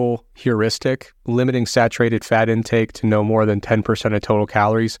general heuristic, limiting saturated fat intake to no more than 10% of total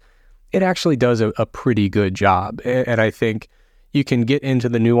calories, it actually does a pretty good job. And I think you can get into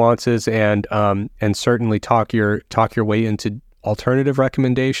the nuances and certainly talk your way into alternative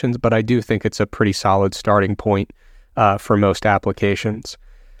recommendations, but I do think it's a pretty solid starting point for most applications.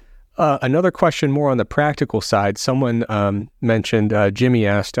 Another question more on the practical side, someone mentioned, Jimmy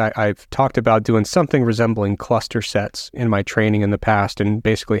asked, I've talked about doing something resembling cluster sets in my training in the past and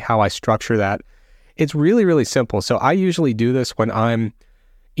basically how I structure that. It's really, really simple. So I usually do this when I'm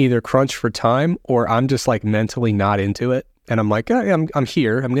either crunched for time or I'm just like mentally not into it. And I'm like, I'm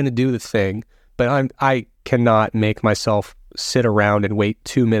here, I'm going to do the thing, but I cannot make myself sit around and wait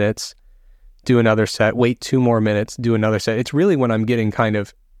 2 minutes, do another set, wait 2 more minutes, do another set. It's really when I'm getting kind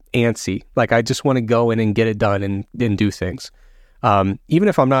of antsy. Like I just want to go in and get it done and do things. Even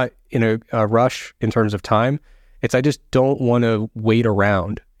if I'm not in a rush in terms of time, I just don't want to wait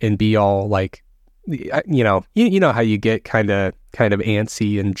around and be all like, you know how you get kind of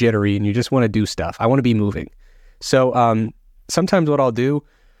antsy and jittery and you just want to do stuff. I want to be moving. So sometimes what I'll do,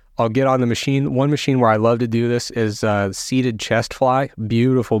 I'll get on the machine. One machine where I love to do this is seated chest fly.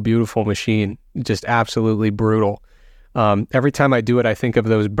 Beautiful, beautiful machine. Just absolutely brutal. Every time I do it, I think of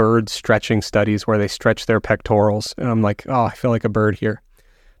those bird stretching studies where they stretch their pectorals. And I'm like, oh, I feel like a bird here.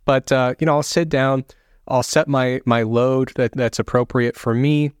 But, I'll sit down. I'll set my load that's appropriate for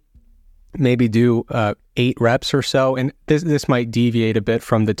me. Maybe do 8 reps or so. And this might deviate a bit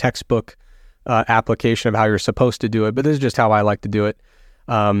from the textbook application of how you're supposed to do it. But this is just how I like to do it.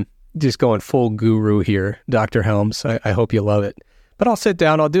 Just going full guru here, Dr. Helms. I hope you love it. But I'll sit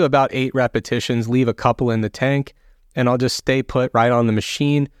down. I'll do about 8 repetitions, leave a couple in the tank. And I'll just stay put right on the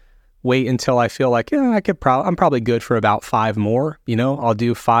machine, wait until I feel like, I'm probably good for about 5 more. I'll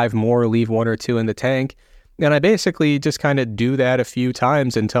do 5 more, leave 1 or 2 in the tank. And I basically just kind of do that a few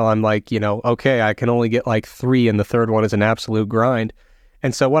times until I'm like, okay, I can only get like 3 and the third one is an absolute grind.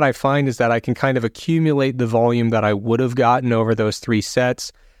 And so what I find is that I can kind of accumulate the volume that I would have gotten over those 3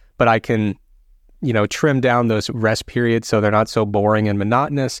 sets, but I can, trim down those rest periods so they're not so boring and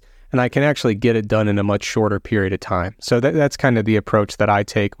monotonous. And I can actually get it done in a much shorter period of time. So that's kind of the approach that I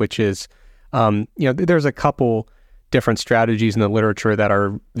take, which is, there's a couple different strategies in the literature that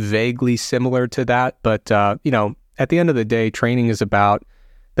are vaguely similar to that. But, at the end of the day, training is about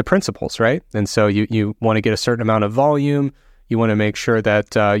the principles, right? And so you want to get a certain amount of volume. You want to make sure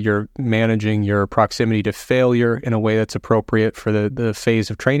that you're managing your proximity to failure in a way that's appropriate for the phase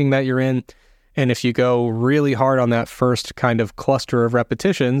of training that you're in. And if you go really hard on that first kind of cluster of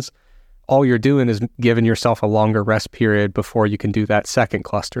repetitions, all you're doing is giving yourself a longer rest period before you can do that second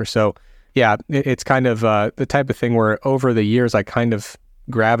cluster. So yeah, it's kind of the type of thing where over the years, I kind of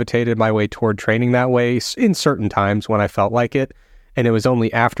gravitated my way toward training that way in certain times when I felt like it. And it was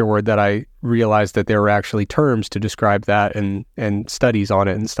only afterward that I realized that there were actually terms to describe that and studies on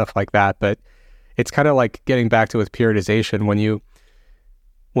it and stuff like that. But it's kind of like getting back to with periodization.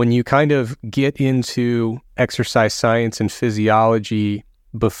 When you kind of get into exercise science and physiology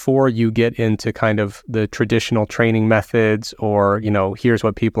before you get into kind of the traditional training methods or, here's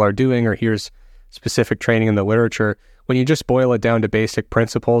what people are doing or here's specific training in the literature, when you just boil it down to basic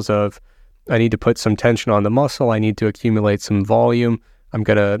principles of, I need to put some tension on the muscle, I need to accumulate some volume, I'm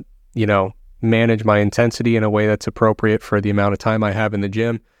going to, manage my intensity in a way that's appropriate for the amount of time I have in the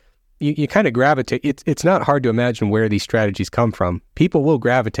gym, you kind of gravitate. It's not hard to imagine where these strategies come from. People will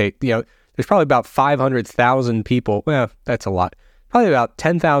gravitate. There's probably about 500,000 people. Well, that's a lot. Probably about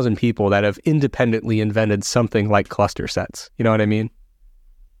 10,000 people that have independently invented something like cluster sets. You know what I mean?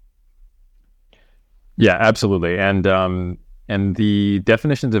 Yeah, absolutely. And the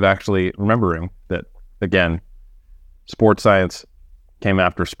definitions of actually remembering that, again, sports science came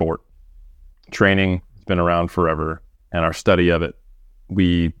after sport. Training has been around forever. And our study of it,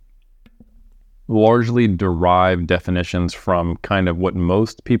 we largely derive definitions from kind of what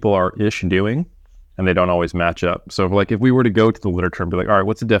most people are doing, and they don't always match up. So if we were to go to the literature and be like, all right,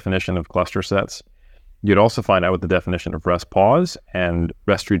 what's the definition of cluster sets? you'd also find out what the definition of rest pause and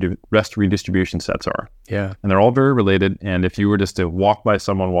rest redistribution sets are. Yeah. And they're all very related. And if you were just to walk by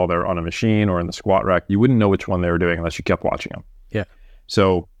someone while they're on a machine or in the squat rack, you wouldn't know which one they were doing unless you kept watching them. Yeah.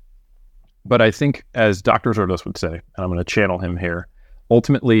 So, but I think as Dr. Zordos would say, and I'm going to channel him here,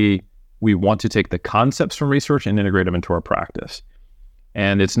 ultimately, we want to take the concepts from research and integrate them into our practice.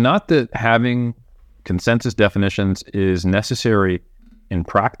 And it's not that having consensus definitions is necessary in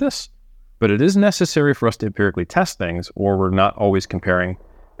practice, but it is necessary for us to empirically test things, or we're not always comparing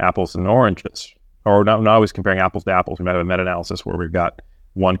apples and oranges, or not always comparing apples to apples. We might have a meta-analysis where we've got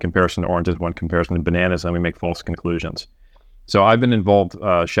one comparison to oranges, one comparison to bananas, and we make false conclusions. So I've been involved,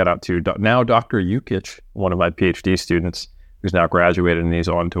 shout out to now Dr. Yukic, one of my PhD students, who's now graduated and he's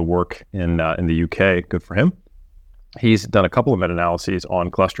on to work in the UK. Good for him. He's done a couple of meta-analyses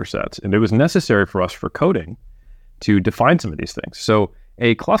on cluster sets, and it was necessary for us for coding to define some of these things. So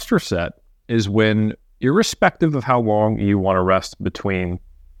a cluster set is when, irrespective of how long you want to rest between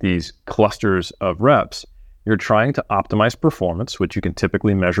these clusters of reps, you're trying to optimize performance, which you can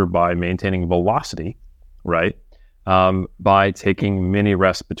typically measure by maintaining velocity, right? By taking mini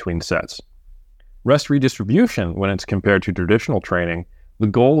rests between sets. Rest redistribution, when it's compared to traditional training, the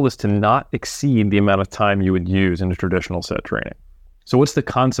goal is to not exceed the amount of time you would use in a traditional set training. So what's the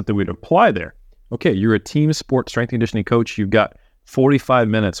concept that we'd apply there? Okay, you're a team sport strength and conditioning coach. You've got 45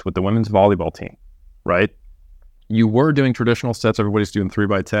 minutes with the women's volleyball team, right? You were doing traditional sets. Everybody's doing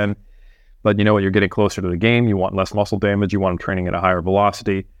 3x10, but you know what? You're getting closer to the game. You want less muscle damage. You want them training at a higher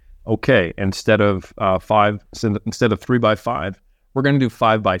velocity. Okay, instead of 3x5, we're going to do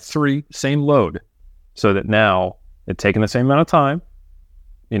 5x3, same load, so that now it's taking the same amount of time.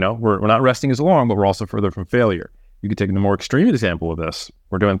 You know, we're not resting as long, but we're also further from failure. You could take the more extreme example of this.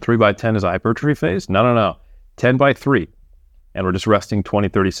 We're doing 3x10 as a hypertrophy phase. No. 10x3. And we're just resting 20,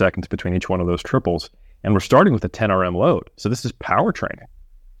 30 seconds between each one of those triples. And we're starting with a 10 RM load. So this is power training,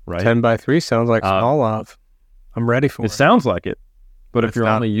 right? 10x3 sounds like small off. I'm ready for it. It sounds like it. But if you're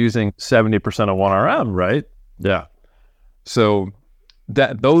only using 70% of 1 RM, right? Yeah. So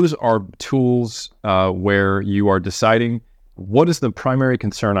those are tools where you are deciding what is the primary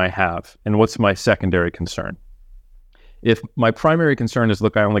concern I have and what's my secondary concern. If my primary concern is,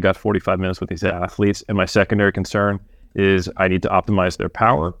 look, I only got 45 minutes with these athletes, and my secondary concern is I need to optimize their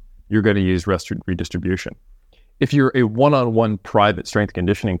power, you're going to use rest redistribution. If you're a one-on-one private strength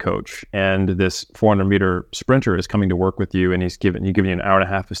conditioning coach and this 400-meter sprinter is coming to work with you and he's giving you an hour and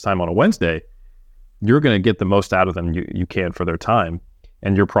a half of his time on a Wednesday, you're going to get the most out of them you can for their time,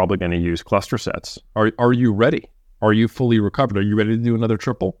 and you're probably going to use cluster sets. Are you ready? Are you fully recovered? Are you ready to do another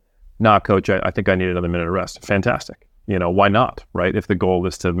triple? Nah, coach, I think I need another minute of rest. Fantastic. You know, why not, right? If the goal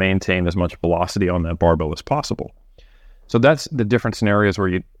is to maintain as much velocity on that barbell as possible. So that's the different scenarios where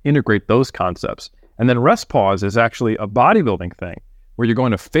you integrate those concepts. And then rest pause is actually a bodybuilding thing where you're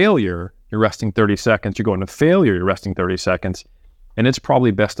going to failure, you're resting 30 seconds. You're going to failure, you're resting 30 seconds. And it's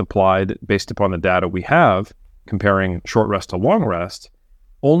probably best applied based upon the data we have, comparing short rest to long rest,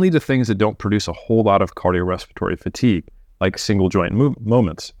 only to things that don't produce a whole lot of cardiorespiratory fatigue, like single joint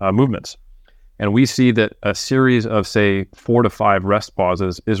movements. And we see that a series of, say, 4 to 5 rest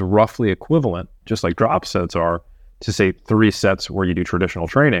pauses is roughly equivalent, just like drop sets are, to, say, 3 sets where you do traditional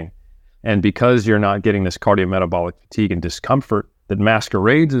training. And because you're not getting this cardiometabolic fatigue and discomfort that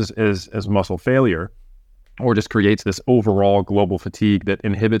masquerades as muscle failure, or just creates this overall global fatigue that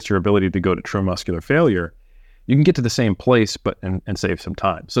inhibits your ability to go to true muscular failure, you can get to the same place and save some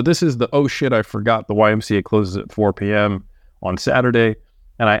time. So this is the, oh shit, I forgot the YMCA closes at 4 p.m. on Saturday,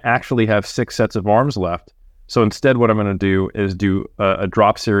 and I actually have 6 sets of arms left. So instead, what I'm going to do is do a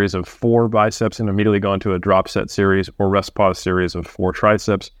drop series of 4 biceps and immediately go into a drop set series or rest pause series of 4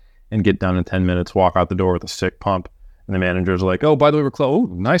 triceps and get done in 10 minutes, walk out the door with a sick pump. And the manager's like, oh, by the way, we're close.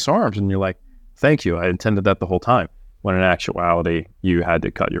 Oh, nice arms. And you're like, thank you. I intended that the whole time. When in actuality, you had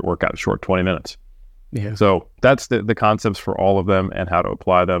to cut your workout short 20 minutes. Yeah. So that's the concepts for all of them and how to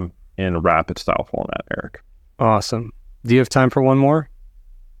apply them in a rapid style format, Eric. Awesome. Do you have time for one more?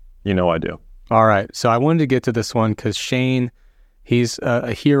 You know I do. All right. So I wanted to get to this one because Shane, he's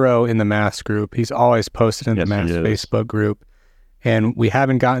a hero in the Mass group. He's always posted in the Mass Facebook group. And we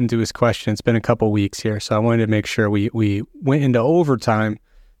haven't gotten to his question. It's been a couple weeks here. So I wanted to make sure we went into overtime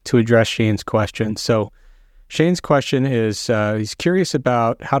to address Shane's question. So Shane's question is, he's curious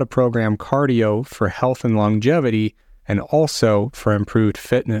about how to program cardio for health and longevity and also for improved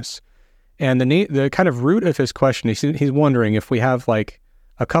fitness. And the kind of root of his question, he's wondering if we have like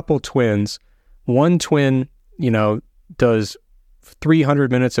a couple twins, one twin, does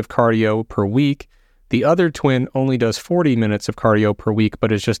 300 minutes of cardio per week. The other twin only does 40 minutes of cardio per week,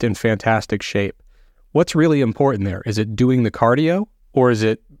 but is just in fantastic shape. what's really important there? Is it doing the cardio, or is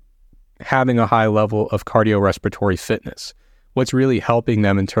it having a high level of cardiorespiratory fitness? What's really helping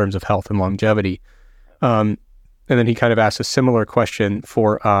them in terms of health and longevity? And then he kind of asked a similar question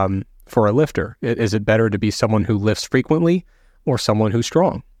for a lifter. Is it better to be someone who lifts frequently or someone who's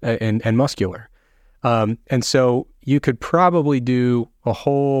strong and muscular? And so you could probably do a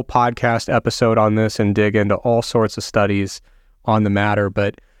whole podcast episode on this and dig into all sorts of studies on the matter,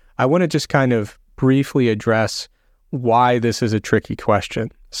 but I want to just kind of briefly address why this is a tricky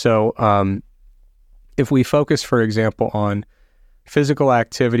question. So if we focus, for example, on physical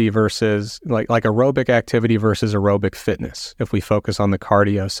activity versus like aerobic activity versus aerobic fitness, if we focus on the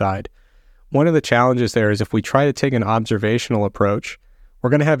cardio side, one of the challenges there is if we try to take an observational approach, we're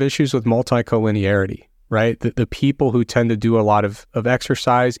going to have issues with multicollinearity, right? The people who tend to do a lot of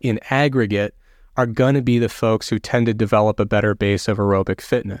exercise in aggregate are going to be the folks who tend to develop a better base of aerobic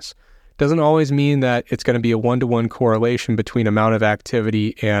fitness. Doesn't always mean that it's going to be a one-to-one correlation between amount of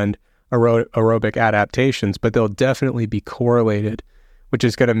activity and aerobic adaptations, but they'll definitely be correlated, which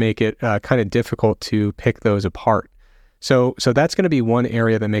is going to make it kind of difficult to pick those apart. So that's going to be one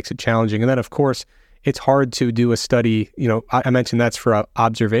area that makes it challenging. And then, of course, it's hard to do a study. I mentioned that's for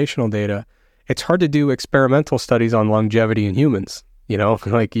observational data. It's hard to do experimental studies on longevity in humans.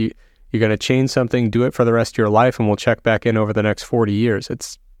 Like you're going to change something, do it for the rest of your life, and we'll check back in over the next 40 years.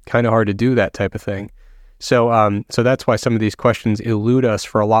 It's kind of hard to do that type of thing. So that's why some of these questions elude us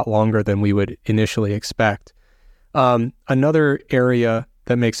for a lot longer than we would initially expect. Another area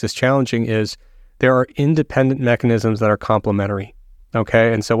that makes this challenging is there are independent mechanisms that are complementary.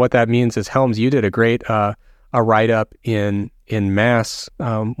 Okay, and so what that means is, Helms, you did a great a write-up in Mass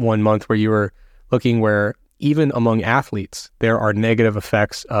 1 month where you were looking where even among athletes, there are negative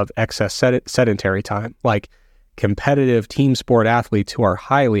effects of excess sedentary time, like competitive team sport athletes who are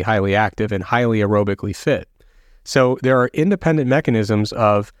highly, highly active and highly aerobically fit. So there are independent mechanisms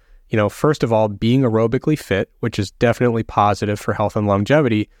of, first of all, being aerobically fit, which is definitely positive for health and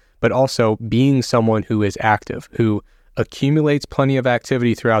longevity, but also being someone who is active, who accumulates plenty of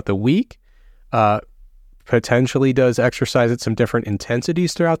activity throughout the week, potentially does exercise at some different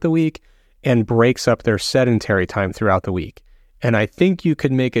intensities throughout the week, and breaks up their sedentary time throughout the week. And I think you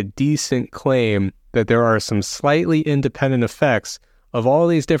could make a decent claim that there are some slightly independent effects of all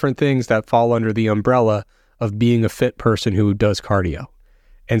these different things that fall under the umbrella of being a fit person who does cardio.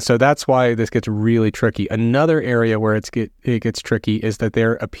 And so that's why this gets really tricky. Another area where it gets tricky is that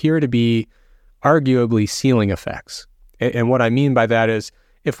there appear to be arguably ceiling effects. And what I mean by that is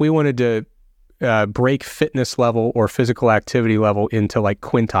if we wanted to break fitness level or physical activity level into like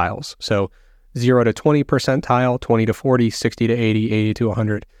quintiles, so 0 to 20 percentile, 20 to 40, 60 to 80, 80 to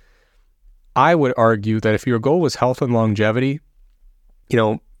 100, I would argue that if your goal was health and longevity,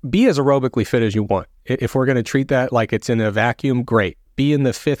 be as aerobically fit as you want. If we're going to treat that like it's in a vacuum, great. Be in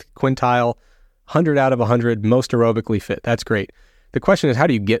the fifth quintile, 100 out of 100, most aerobically fit. That's great. The question is, how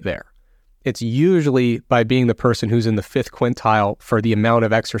do you get there? It's usually by being the person who's in the fifth quintile for the amount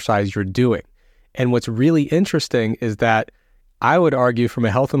of exercise you're doing. And what's really interesting is that I would argue from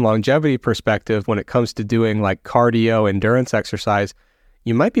a health and longevity perspective, when it comes to doing like cardio, endurance exercise,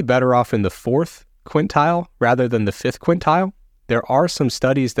 you might be better off in the fourth quintile rather than the fifth quintile. There are some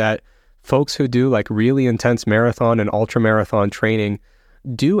studies that folks who do like really intense marathon and ultramarathon training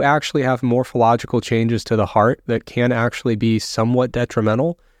do actually have morphological changes to the heart that can actually be somewhat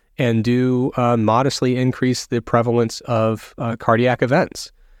detrimental and do modestly increase the prevalence of cardiac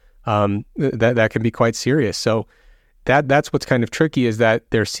events. That can be quite serious. So that's what's kind of tricky, is that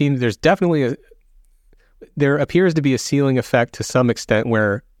there appears to be a ceiling effect to some extent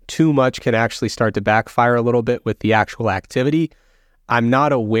where too much can actually start to backfire a little bit with the actual activity. I'm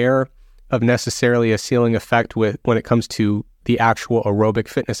not aware of necessarily a ceiling effect when it comes to the actual aerobic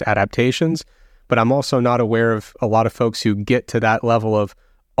fitness adaptations, but I'm also not aware of a lot of folks who get to that level of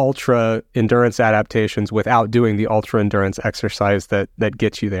ultra endurance adaptations without doing the ultra endurance exercise that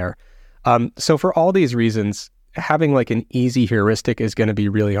gets you there. So for all these reasons, having like an easy heuristic is going to be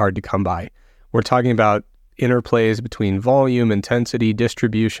really hard to come by. We're talking about interplays between volume, intensity,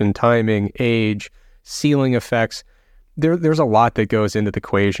 distribution, timing, age, ceiling effects. There's a lot that goes into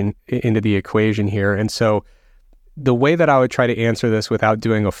the equation here. And so the way that I would try to answer this without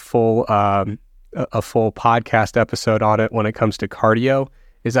doing a full podcast episode on it when it comes to cardio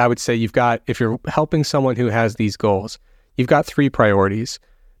is I would say if you're helping someone who has these goals, you've got 3 priorities.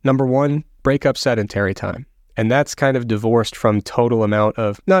 Number 1, break up sedentary time. And that's kind of divorced from total amount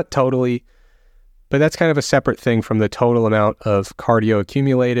of, not totally, but that's kind of a separate thing from the total amount of cardio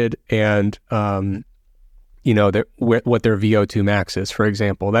accumulated and, what their VO2 max is, for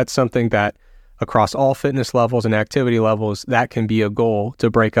example. That's something that across all fitness levels and activity levels, that can be a goal to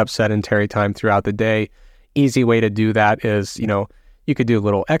break up sedentary time throughout the day. Easy way to do that is, you could do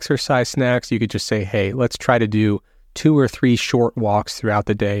little exercise snacks. You could just say, hey, let's try to do 2 or 3 short walks throughout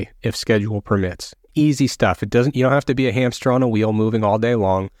the day if schedule permits. Easy stuff. You don't have to be a hamster on a wheel moving all day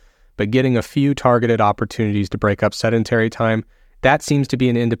long, but getting a few targeted opportunities to break up sedentary time, that seems to be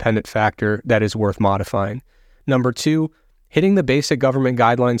an independent factor that is worth modifying. Number 2, hitting the basic government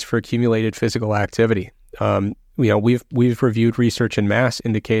guidelines for accumulated physical activity. We've reviewed research in Mass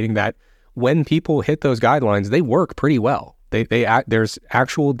indicating that when people hit those guidelines, they work pretty well. There's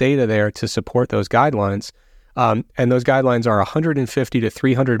actual data there to support those guidelines. And those guidelines are 150 to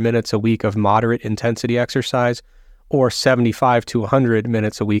 300 minutes a week of moderate intensity exercise or 75 to 100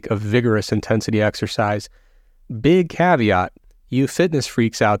 minutes a week of vigorous intensity exercise. Big caveat, you fitness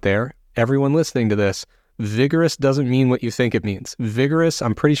freaks out there, everyone listening to this, vigorous doesn't mean what you think it means. Vigorous,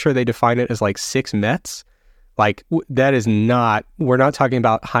 I'm pretty sure they define it as like 6 METs. That is not, we're not talking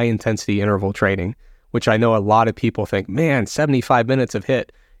about high intensity interval training, which I know a lot of people think, man, 75 minutes of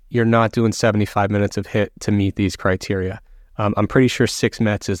HIIT. You're not doing 75 minutes of HIIT to meet these criteria. I'm pretty sure 6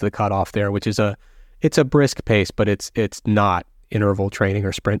 METs is the cutoff there, which is it's a brisk pace, but it's not interval training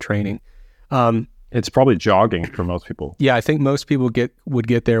or sprint training. It's probably jogging for most people. Yeah, I think most people would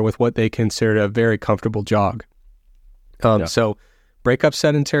get there with what they consider a very comfortable jog. So break up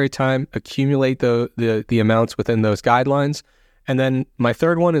sedentary time, accumulate the amounts within those guidelines. And then my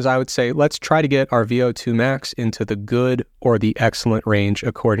third one is I would say, let's try to get our VO2 max into the good or the excellent range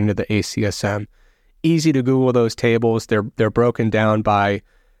according to the ACSM. Easy to Google those tables. They're broken down by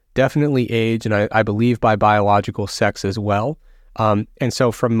definitely age and I believe by biological sex as well. And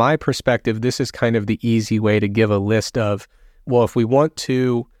so from my perspective, this is kind of the easy way to give a list of, well, if we want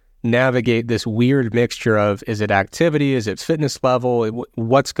to navigate this weird mixture of, is it activity, is it fitness level,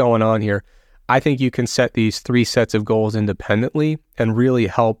 what's going on here? I think you can set these 3 sets of goals independently and really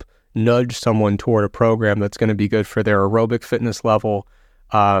help nudge someone toward a program that's going to be good for their aerobic fitness level,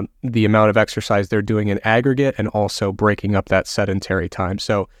 the amount of exercise they're doing in aggregate, and also breaking up that sedentary time.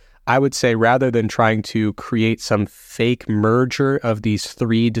 So I would say rather than trying to create some fake merger of these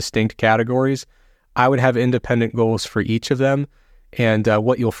 3 distinct categories, I would have independent goals for each of them. And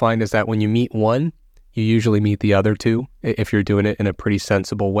what you'll find is that when you meet one, you usually meet the other 2 if you're doing it in a pretty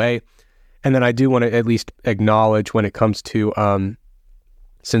sensible way. And then I do want to at least acknowledge when it comes to,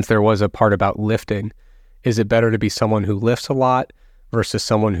 since there was a part about lifting, is it better to be someone who lifts a lot versus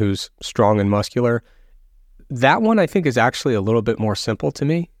someone who's strong and muscular? That one I think is actually a little bit more simple to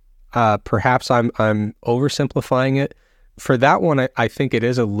me. Perhaps I'm oversimplifying it. For that one, I think it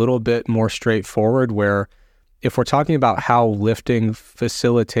is a little bit more straightforward, where if we're talking about how lifting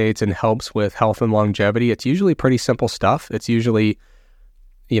facilitates and helps with health and longevity, it's usually pretty simple stuff. It's usually,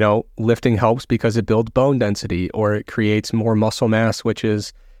 lifting helps because it builds bone density or it creates more muscle mass, which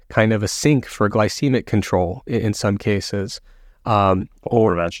is kind of a sink for glycemic control in some cases. Or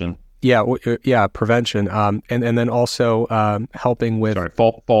prevention. Yeah, prevention. And then also helping with...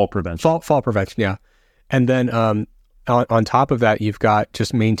 fall prevention. Fall prevention, yeah. And then on top of that, you've got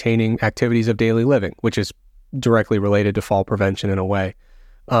just maintaining activities of daily living, which is directly related to fall prevention in a way.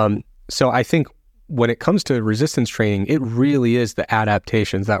 So I think when it comes to resistance training, it really is the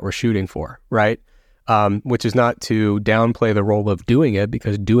adaptations that we're shooting for, right? Which is not to downplay the role of doing it,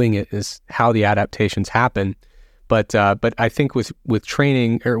 because doing it is how the adaptations happen. But I think with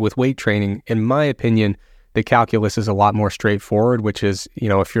training or with weight training, in my opinion, the calculus is a lot more straightforward, which is,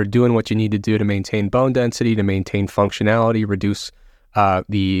 if you're doing what you need to do to maintain bone density, to maintain functionality, reduce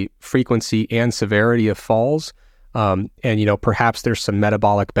the frequency and severity of falls, and perhaps there's some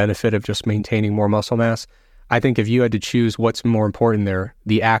metabolic benefit of just maintaining more muscle mass. I think if you had to choose what's more important there,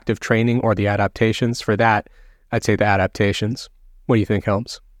 the active training or the adaptations, for that, I'd say the adaptations. What do you think,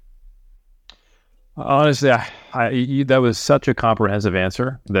 Helms? Honestly, that was such a comprehensive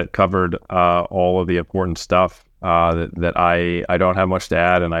answer that covered all of the important stuff that I don't have much to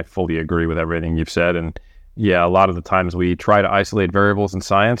add, and I fully agree with everything you've said. And yeah, a lot of the times we try to isolate variables in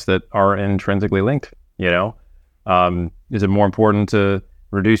science that are intrinsically linked. Is it more important to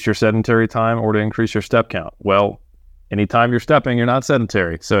reduce your sedentary time or to increase your step count? Well, anytime you're stepping, you're not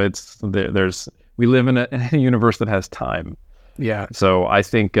sedentary. So we live in a universe that has time. Yeah. So I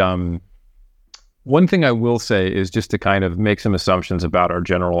think one thing I will say is just to kind of make some assumptions about our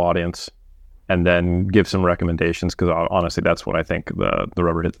general audience and then give some recommendations, because honestly, that's what I think the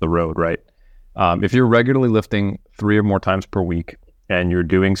rubber hits the road, right? If you're regularly lifting 3 or more times per week and you're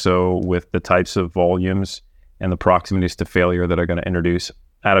doing so with the types of volumes and the proximities to failure that are going to introduce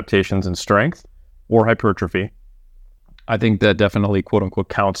adaptations in strength or hypertrophy, I think that definitely, quote unquote,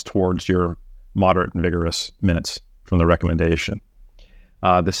 counts towards your moderate and vigorous minutes from the recommendation.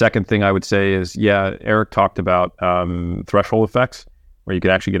 The second thing I would say is, Eric talked about threshold effects, where you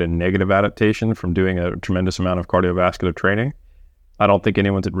can actually get a negative adaptation from doing a tremendous amount of cardiovascular training. I don't think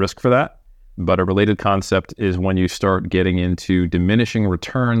anyone's at risk for that, but a related concept is when you start getting into diminishing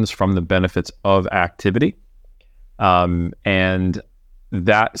returns from the benefits of activity. And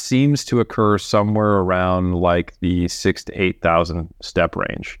that seems to occur somewhere around like the 6,000 to 8,000 step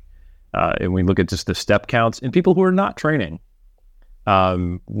range. And we look at just the step counts in people who are not training.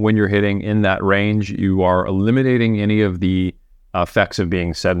 When you're hitting in that range, you are eliminating any of the effects of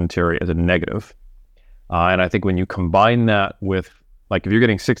being sedentary as a negative. And I think when you combine that with, like, if you're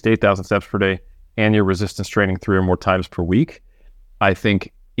getting 6,000 to 8,000 steps per day and you're resistance training 3 or more times per week, I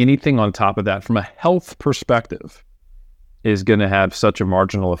think anything on top of that from a health perspective is going to have such a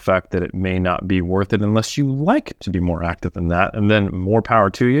marginal effect that it may not be worth it unless you like to be more active than that. And then more power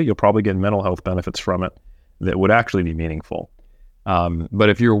to you. You'll probably get mental health benefits from it that would actually be meaningful. But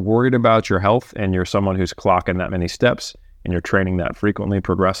if you're worried about your health and you're someone who's clocking that many steps and you're training that frequently,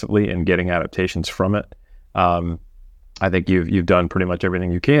 progressively, and getting adaptations from it, I think you've done pretty much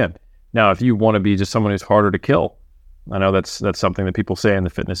everything you can. Now, if you want to be just someone who's harder to kill, I know that's something that people say in the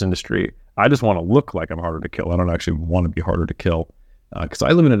fitness industry. I just want to look like I'm harder to kill. I don't actually want to be harder to kill because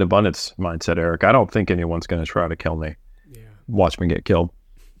I live in an abundance mindset, Eric. I don't think anyone's going to try to kill me. Yeah. Watch me get killed.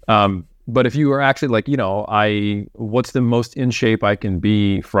 But if you are actually like, what's the most in shape I can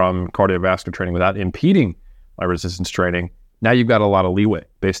be from cardiovascular training without impeding my resistance training? Now you've got a lot of leeway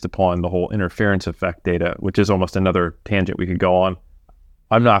based upon the whole interference effect data, which is almost another tangent we could go on.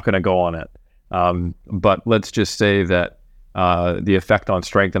 I'm not going to go on it. But let's just say that the effect on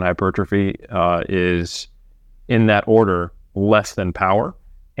strength and hypertrophy is in that order less than power.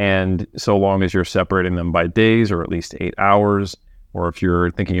 And so long as you're separating them by days or at least 8 hours, or if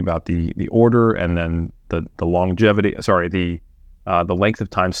you're thinking about the order and then the longevity, the length of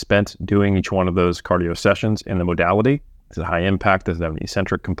time spent doing each one of those cardio sessions in the modality, is it high impact? Does it have an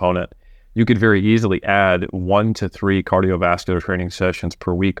eccentric component? You could very easily add 1 to 3 cardiovascular training sessions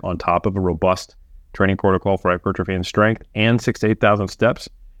per week on top of a robust training protocol for hypertrophy and strength and 6,000 to 8,000 steps,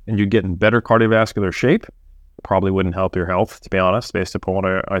 and you'd get in better cardiovascular shape. Probably wouldn't help your health, to be honest, based upon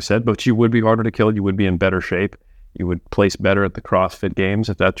what I said, but you would be harder to kill. You would be in better shape. You would place better at the CrossFit Games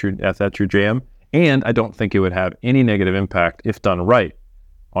if that's your jam. And I don't think it would have any negative impact, if done right,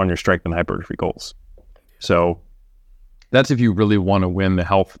 on your strength and hypertrophy goals. So that's if you really want to win the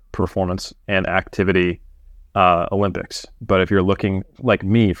health, performance, and activity Olympics. But if you're looking, like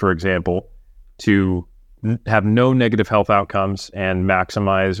me, for example, to have no negative health outcomes and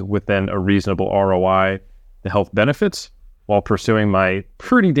maximize within a reasonable ROI the health benefits while pursuing my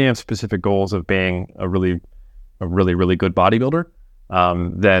pretty damn specific goals of being a really good bodybuilder,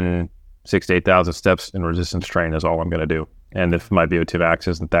 then 6,000 to 8,000 steps in resistance train is all I'm going to do. And if my VO2 max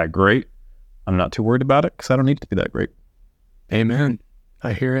isn't that great, I'm not too worried about it because I don't need it to be that great. Amen.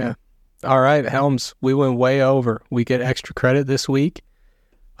 I hear you. All right, Helms, we went way over. We get extra credit this week.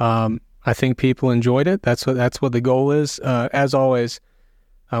 I think people enjoyed it. That's what the goal is. As always,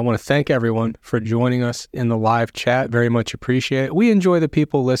 I want to thank everyone for joining us in the live chat. Very much appreciate it. We enjoy the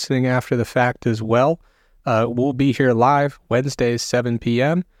people listening after the fact as well. We'll be here live Wednesdays, 7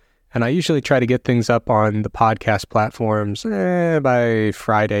 p.m. And I usually try to get things up on the podcast platforms by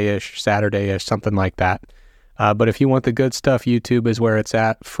Friday-ish, Saturday-ish, something like that. But if you want the good stuff, YouTube is where it's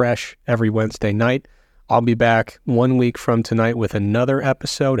at, fresh every Wednesday night. I'll be back 1 week from tonight with another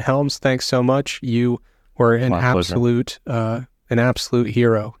episode. Helms, thanks so much. You were an absolute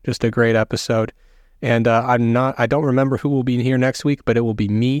hero. Just a great episode. And I don't remember who will be here next week, but it will be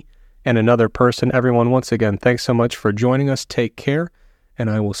me and another person. Everyone, once again, thanks so much for joining us. Take care, and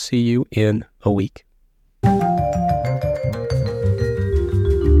I will see you in a week.